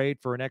make a trade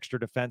for an extra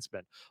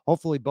defenseman.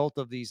 Hopefully both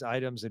of these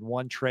items in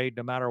one trade,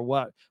 no matter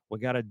what, we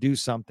got to do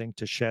something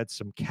to shed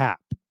some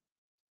cap.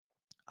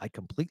 I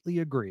completely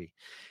agree.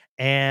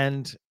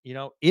 And,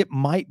 it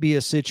might be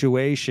a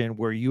situation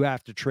where you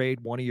have to trade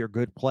one of your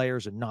good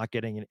players and not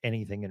getting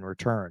anything in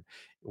return.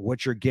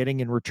 What you're getting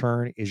in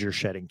return is you're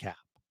shedding cap.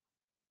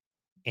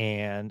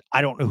 And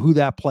I don't know who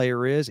that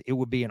player is. It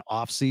would be an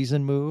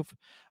off-season move,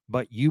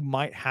 but you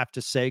might have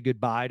to say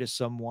goodbye to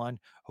someone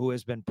who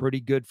has been pretty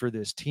good for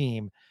this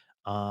team,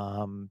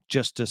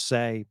 just to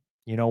say,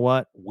 you know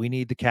what, we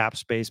need the cap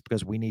space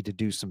because we need to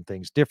do some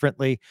things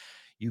differently.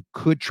 You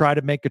could try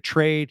to make a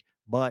trade,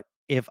 but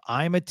if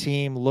I'm a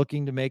team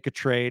looking to make a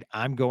trade,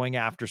 I'm going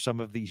after some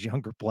of these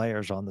younger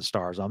players on the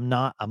Stars. I'm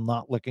not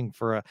looking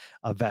for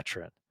a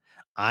veteran.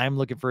 I'm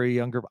looking for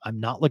I'm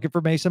not looking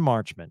for Mason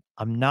Marchment.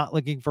 I'm not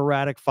looking for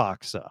Radek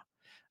Faksa.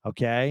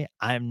 Okay.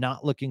 I'm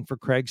not looking for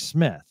Craig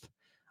Smith.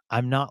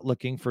 I'm not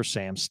looking for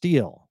Sam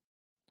Steele.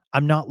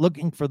 I'm not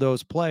looking for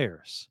those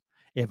players.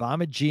 If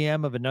I'm a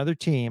GM of another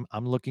team,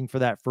 I'm looking for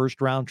that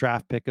first round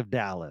draft pick of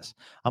Dallas.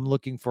 I'm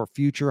looking for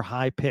future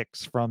high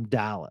picks from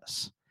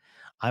Dallas.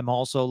 I'm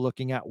also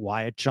looking at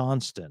Wyatt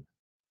Johnston.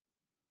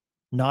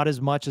 Not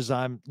as much as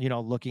I'm,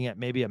 looking at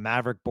maybe a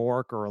Maverick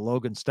Bork or a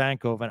Logan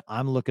Stankoven.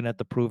 I'm looking at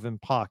the proven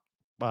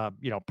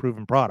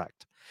proven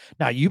product.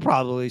 Now you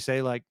probably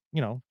say like,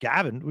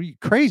 Gavin, are you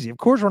crazy? Of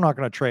course we're not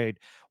going to trade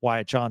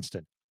Wyatt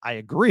Johnston. I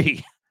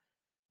agree,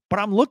 but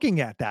I'm looking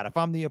at that if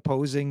I'm the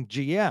opposing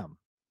GM.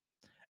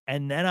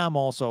 And then I'm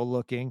also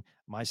looking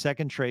my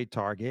second trade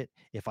target.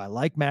 If I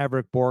like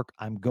Maverick Bork,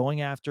 I'm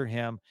going after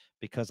him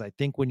because I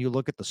think when you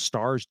look at the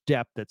Stars'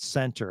 depth at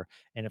center,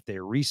 and if they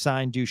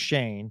re-sign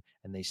Duchesne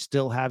and they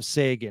still have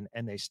Sagan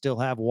and they still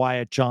have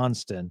Wyatt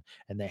Johnston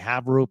and they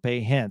have Rupe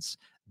Hintz,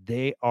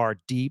 they are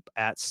deep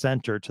at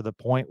center to the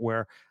point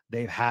where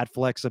they've had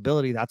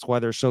flexibility. That's why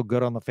they're so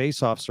good on the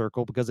faceoff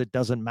circle, because it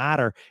doesn't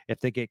matter if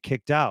they get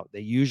kicked out.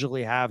 They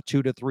usually have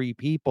 2 to 3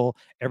 people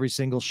every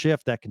single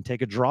shift that can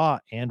take a draw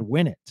and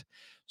win it.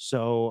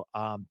 So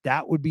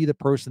that would be the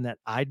person that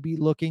I'd be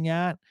looking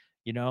at,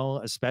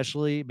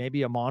 especially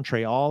maybe a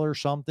Montreal or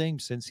something,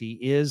 since he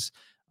is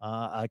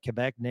a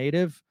Quebec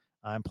native.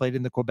 Played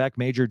in the Quebec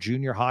Major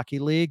Junior Hockey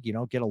League,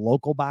 get a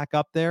local back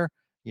up there,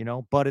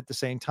 but at the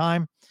same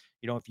time,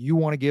 if you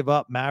want to give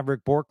up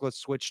Maverick Bork, let's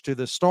switch to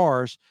the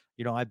Stars.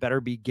 I better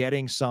be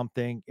getting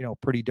something,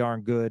 pretty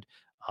darn good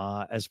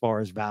as far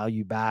as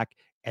value back.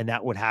 And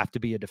that would have to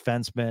be a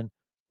defenseman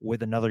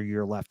with another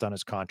year left on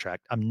his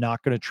contract. I'm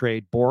not going to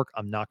trade Bork.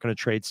 I'm not going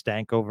to trade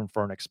Stankoven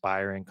for an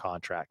expiring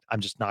contract. I'm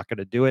just not going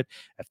to do it.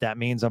 If that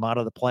means I'm out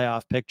of the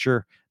playoff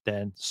picture,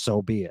 then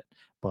so be it.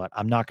 But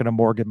I'm not going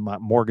to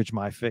mortgage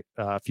my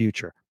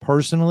future.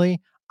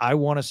 Personally, I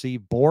want to see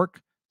Bork,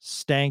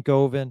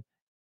 Stankoven,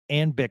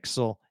 and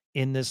Bixel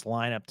in this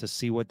lineup to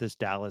see what this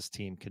Dallas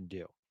team can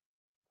do.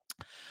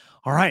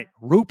 All right.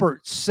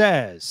 Rupert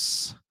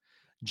says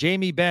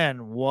Jamie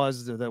Benn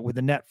was with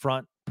the net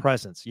front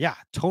presence. Yeah,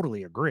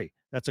 totally agree.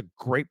 That's a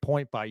great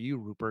point by you,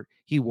 Rupert.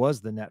 He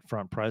was the net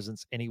front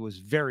presence, and he was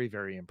very,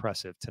 very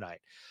impressive tonight.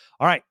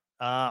 All right.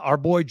 Our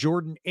boy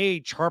Jordan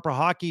H., Harper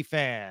hockey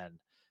fan.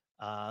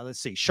 Let's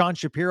see. Sean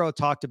Shapiro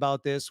talked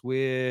about this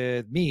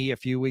with me a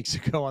few weeks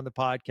ago on the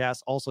podcast,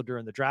 also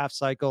during the draft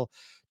cycle.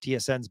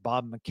 TSN's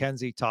Bob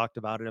McKenzie talked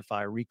about it, if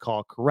I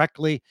recall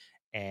correctly.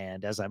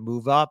 And as I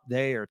move up,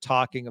 they are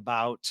talking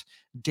about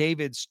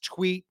David's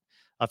tweet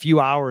a few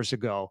hours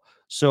ago.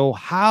 So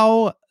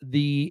how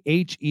the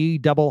HE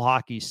double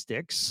hockey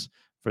sticks,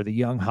 for the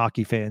young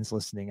hockey fans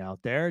listening out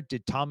there,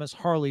 did Thomas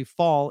Harley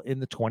fall in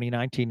the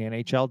 2019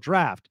 NHL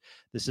draft?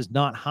 This is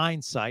not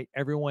hindsight.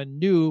 Everyone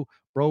knew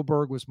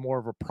Broberg was more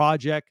of a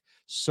project.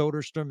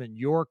 Soderstrom and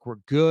York were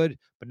good,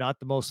 but not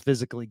the most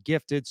physically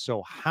gifted.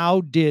 So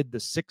how did the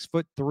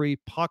 6'3"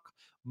 puck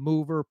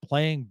mover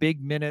playing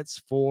big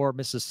minutes for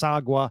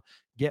Mississauga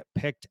get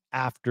picked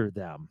after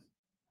them.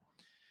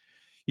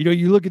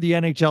 You look at the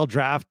NHL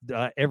draft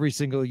every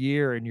single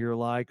year and you're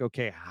like,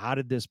 okay, how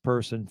did this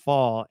person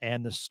fall?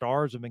 And the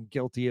Stars have been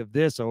guilty of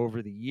this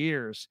over the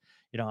years.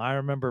 I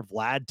remember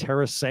Vlad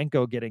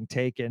Tarasenko getting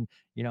taken,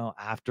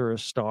 after a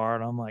star.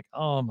 And I'm like,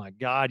 oh my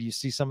God, you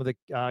see some of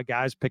the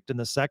guys picked in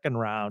the second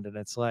round. And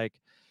it's like,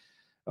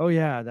 oh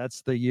yeah,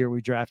 that's the year we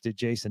drafted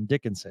Jason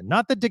Dickinson.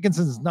 Not that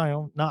Dickinson's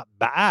not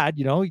bad.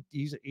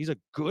 He's a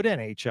good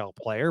NHL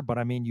player, but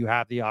I mean, you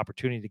have the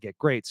opportunity to get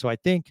great. So I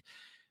think,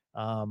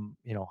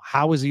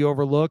 how is he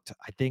overlooked?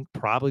 I think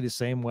probably the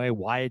same way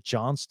Wyatt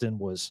Johnston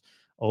was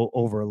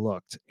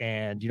overlooked.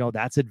 And,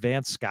 that's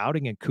advanced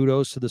scouting, and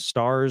kudos to the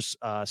Stars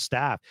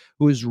staff,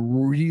 who has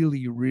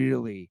really,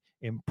 really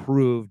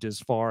improved as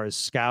far as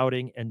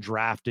scouting and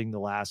drafting the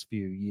last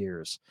few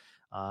years.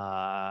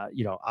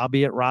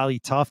 Albeit Riley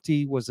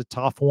Tufte was a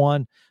tough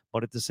one,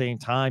 but at the same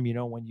time,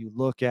 when you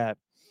look at,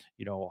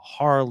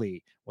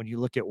 Harley, when you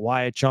look at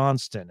Wyatt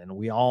Johnston, and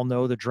we all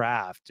know the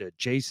draft,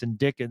 Jason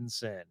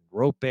Dickinson,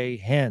 Rope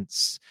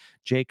Hintz,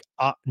 Jake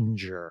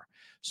Ottinger.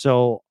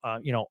 So,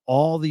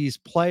 all these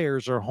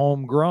players are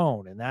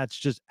homegrown, and that's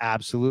just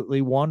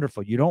absolutely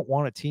wonderful. You don't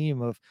want a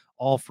team of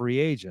all free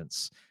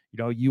agents.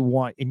 You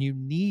want, and you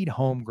need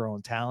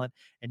homegrown talent.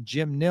 And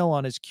Jim Nill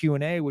on his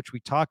Q&A, which we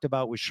talked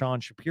about with Sean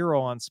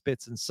Shapiro on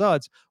Spits and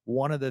Suds,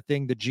 one of the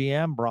things the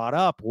GM brought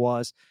up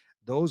was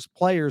those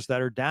players that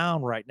are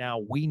down right now,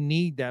 we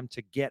need them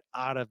to get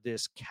out of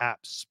this cap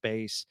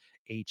space,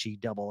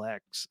 HELL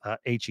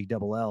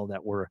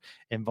that we're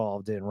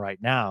involved in right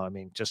now. I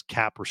mean, just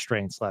cap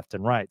restraints left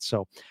and right.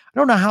 So I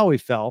don't know how he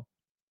fell,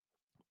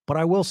 but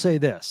I will say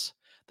this.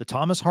 The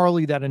Thomas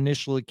Harley that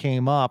initially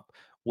came up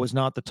was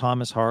not the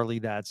Thomas Harley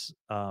that's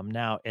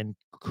now. And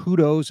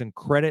kudos and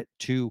credit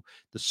to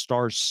the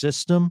Stars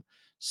system,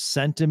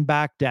 sent him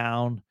back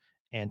down,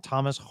 and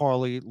Thomas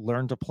Harley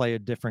learned to play a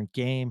different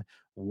game,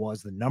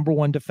 was the number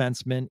one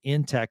defenseman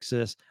in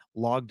Texas,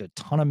 logged a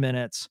ton of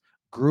minutes,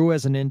 grew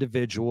as an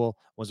individual,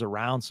 was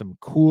around some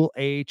cool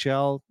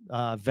AHL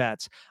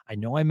vets. I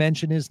know I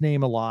mention his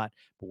name a lot,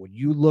 but when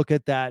you look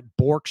at that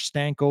Bork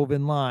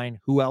Stankoven line,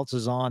 who else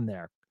is on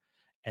there?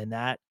 And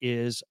that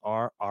is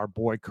our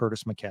boy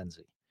Curtis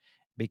McKenzie.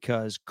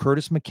 Because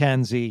Curtis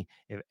McKenzie,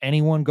 if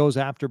anyone goes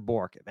after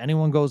Bork, if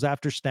anyone goes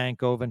after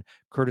Stankoven,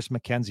 Curtis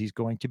McKenzie is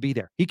going to be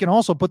there. He can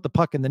also put the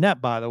puck in the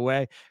net, by the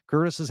way.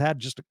 Curtis has had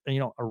just,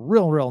 a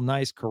real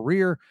nice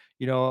career,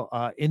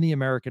 in the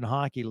American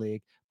Hockey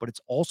League, but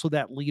it's also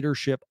that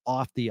leadership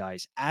off the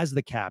ice as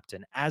the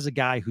captain, as a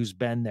guy who's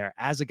been there,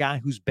 as a guy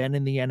who's been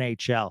in the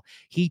NHL.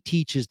 He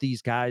teaches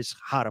these guys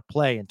how to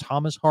play. And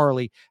Thomas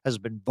Harley has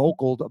been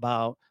vocal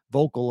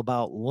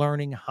about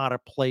learning how to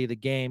play the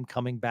game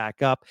coming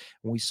back up.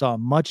 And we saw a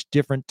much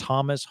different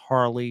Thomas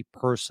Harley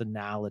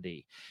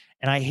personality.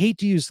 And I hate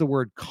to use the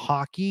word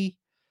cocky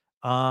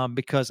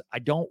because I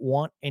don't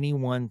want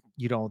anyone,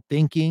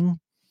 thinking,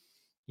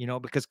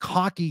 because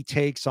cocky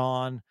takes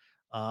on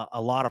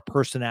a lot of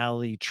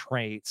personality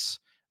traits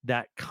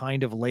that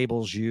kind of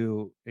labels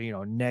you,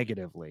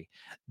 negatively.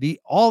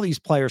 All these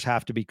players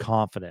have to be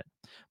confident.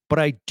 But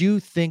I do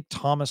think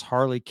Thomas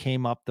Harley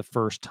came up the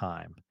first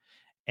time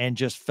and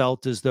just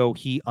felt as though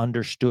he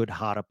understood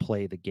how to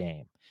play the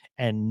game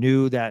and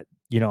knew that,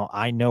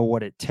 I know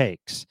what it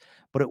takes.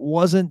 But it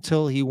wasn't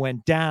until he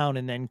went down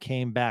and then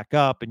came back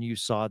up and you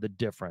saw the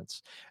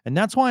difference. And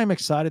that's why I'm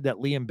excited that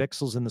Liam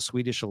Bixel's in the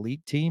Swedish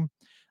Elite team,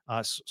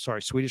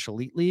 Swedish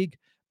Elite League,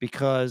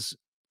 because,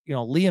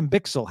 Liam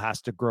Bixel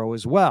has to grow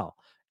as well.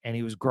 And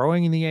he was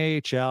growing in the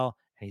AHL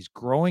and he's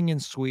growing in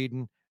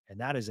Sweden. And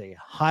that is a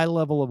high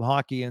level of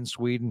hockey in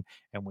Sweden.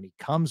 And when he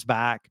comes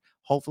back,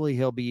 hopefully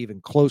he'll be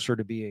even closer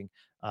to being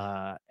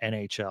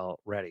NHL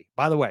ready.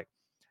 By the way,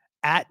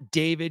 at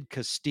David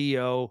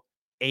Castillo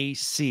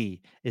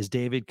AC is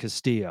David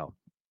Castillo.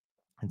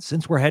 And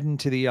since we're heading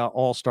to the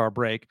All-Star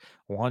break,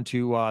 I want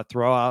to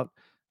throw out,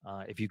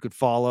 if you could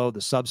follow the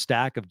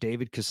Substack of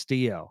David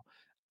Castillo,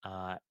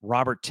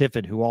 Robert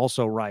Tiffin, who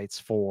also writes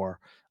for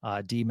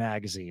D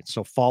Magazine.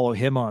 So follow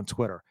him on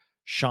Twitter.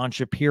 Sean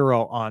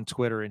Shapiro on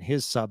Twitter in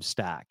his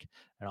Substack.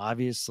 And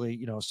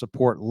obviously,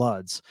 support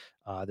Luds.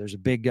 There's a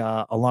big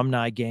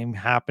alumni game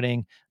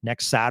happening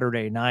next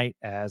Saturday night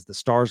as the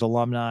Stars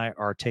alumni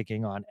are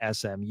taking on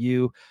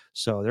SMU.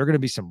 So there are going to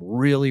be some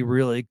really,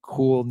 really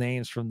cool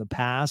names from the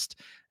past.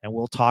 And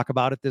we'll talk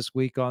about it this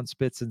week on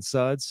Spits and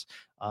Suds.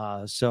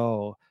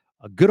 So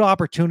a good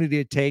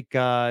opportunity to take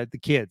the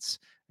kids.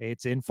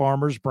 It's in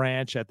Farmers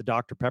Branch at the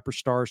Dr. Pepper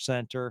Star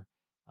Center,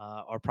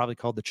 or probably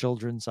called the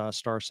Children's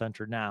Star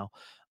Center now.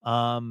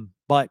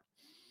 But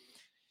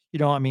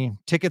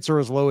tickets are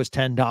as low as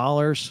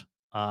 $10.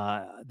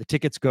 The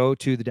tickets go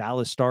to the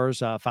Dallas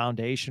Stars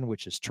Foundation,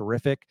 which is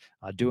terrific,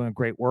 doing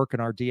great work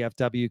in our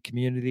DFW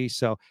community.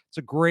 So it's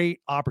a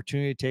great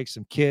opportunity to take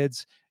some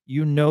kids.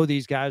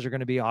 These guys are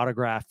going to be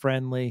autograph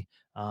friendly.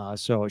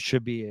 So it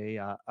should be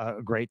a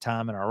great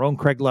time. And our own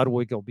Craig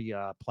Ludwig will be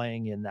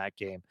playing in that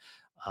game.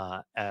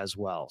 as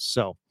well.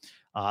 So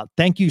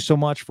thank you so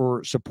much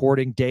for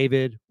supporting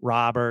David,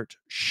 Robert,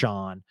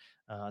 Sean.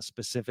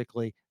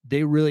 Specifically,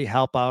 they really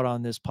help out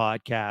on this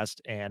podcast,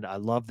 and I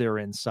love their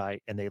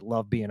insight, and they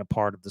love being a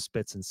part of the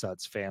Spits and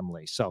Suds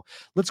family. So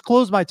let's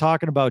close by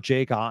talking about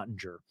Jake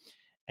Ottinger.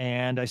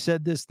 And I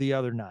said this the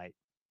other night.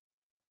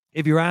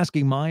 If you're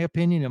asking my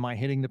opinion, am I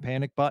hitting the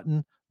panic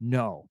button?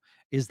 No.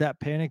 Is that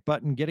panic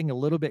button getting a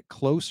little bit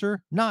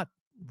closer? Not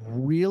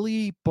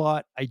really,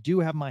 but I do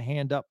have my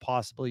hand up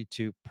possibly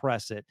to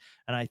press it.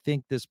 And I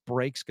think this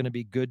break's going to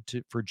be good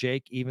for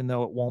Jake, even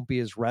though it won't be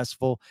as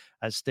restful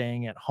as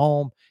staying at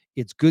home.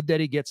 It's good that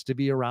he gets to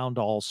be around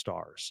all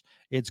stars.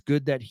 It's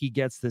good that he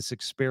gets this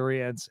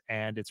experience,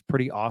 and it's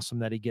pretty awesome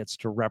that he gets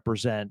to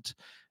represent,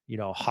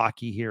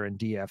 hockey here in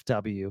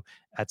DFW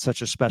at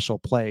such a special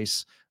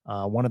place,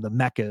 one of the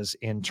meccas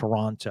in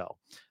Toronto.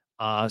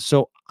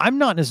 So I'm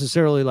not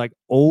necessarily like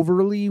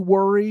overly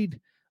worried.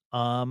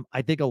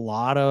 I think a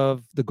lot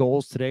of the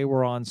goals today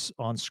were on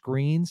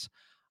screens.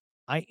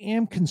 I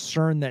am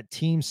concerned that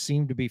teams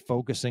seem to be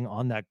focusing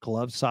on that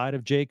glove side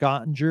of Jake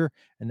Ottinger,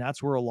 and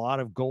that's where a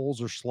lot of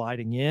goals are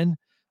sliding in.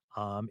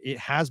 It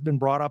has been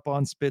brought up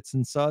on Spits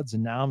and Suds,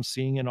 and now I'm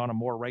seeing it on a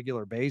more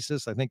regular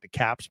basis. I think the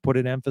Caps put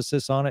an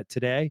emphasis on it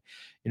today.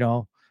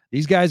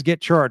 These guys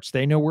get charged.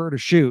 They know where to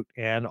shoot,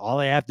 and all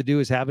they have to do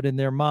is have it in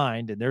their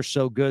mind, and they're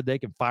so good they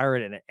can fire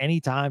it at any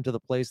time to the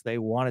place they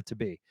want it to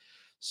be.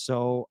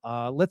 So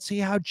let's see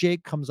how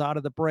Jake comes out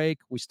of the break.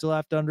 We still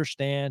have to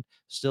understand,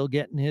 still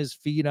getting his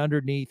feet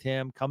underneath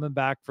him, coming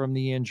back from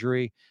the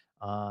injury.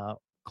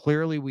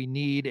 Clearly, we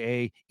need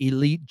a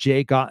elite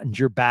Jake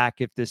Ottinger back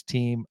if this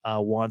team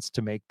wants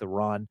to make the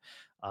run.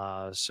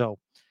 So,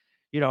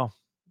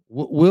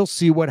 we'll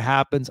see what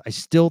happens. I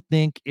still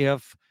think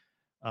if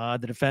the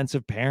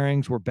defensive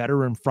pairings were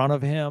better in front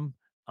of him,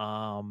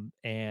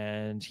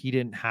 and he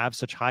didn't have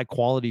such high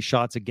quality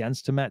shots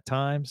against him at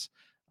times.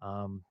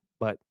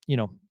 But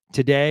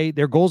today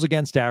their goals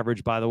against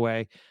average, by the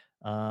way,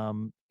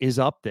 is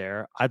up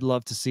there. I'd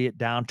love to see it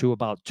down to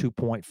about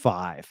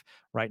 2.5.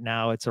 Right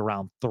now it's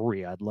around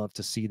 3. I'd love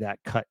to see that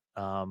cut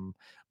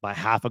by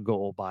half a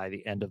goal by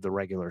the end of the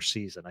regular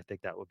season. I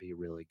think that would be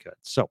really good.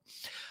 So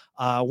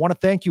I want to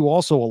thank you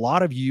also. A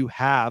lot of you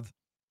have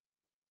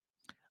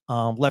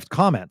left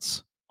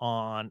comments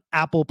on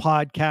Apple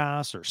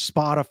Podcasts or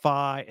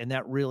Spotify, and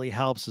that really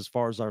helps as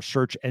far as our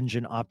search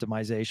engine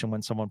optimization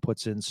when someone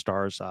puts in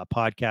Stars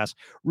podcast.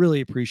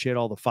 Really appreciate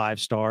all the 5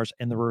 stars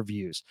and the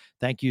reviews.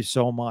 Thank you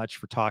so much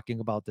for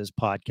talking about this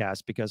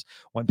podcast, because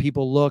when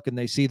people look and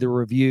they see the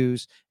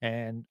reviews,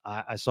 and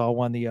I saw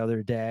one the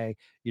other day,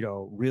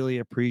 really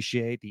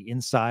appreciate the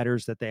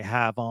insiders that they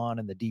have on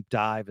and the deep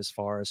dive as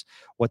far as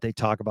what they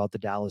talk about the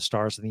Dallas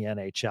Stars and the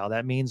NHL.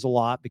 That means a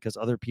lot, because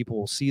other people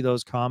will see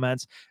those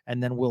comments,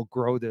 and then we'll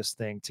grow this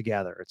thing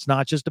together. It's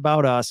not just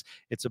about us.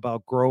 It's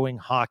about growing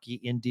hockey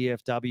in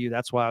DFW.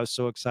 That's why I was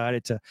so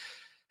excited to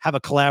have a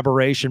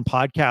collaboration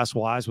podcast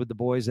wise with the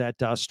boys at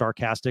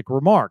Starcastic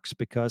Remarks,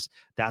 because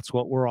that's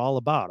what we're all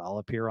about. I'll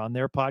appear on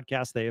their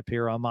podcast. They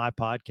appear on my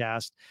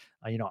podcast.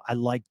 I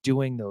like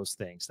doing those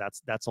things.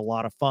 That's a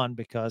lot of fun,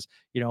 because,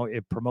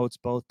 it promotes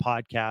both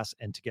podcasts,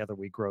 and together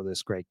we grow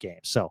this great game.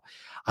 So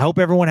I hope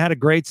everyone had a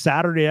great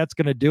Saturday. That's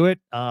going to do it.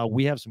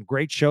 We have some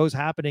great shows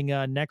happening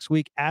next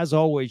week. As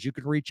always, you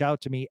can reach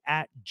out to me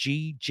at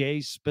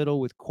GJ Spittle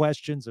with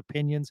questions,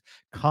 opinions,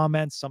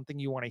 comments, something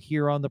you want to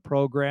hear on the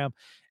program.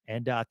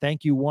 And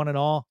thank you, one and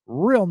all.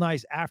 Real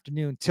nice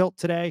afternoon tilt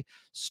today.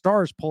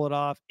 Stars pull it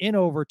off in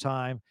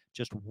overtime,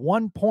 just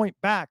 1 point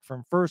back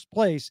from first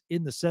place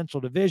in the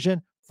Central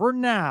Division. For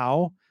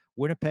now,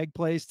 Winnipeg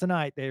plays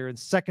tonight. They are in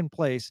second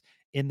place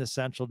in the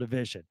Central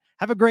Division.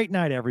 Have a great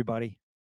night, everybody.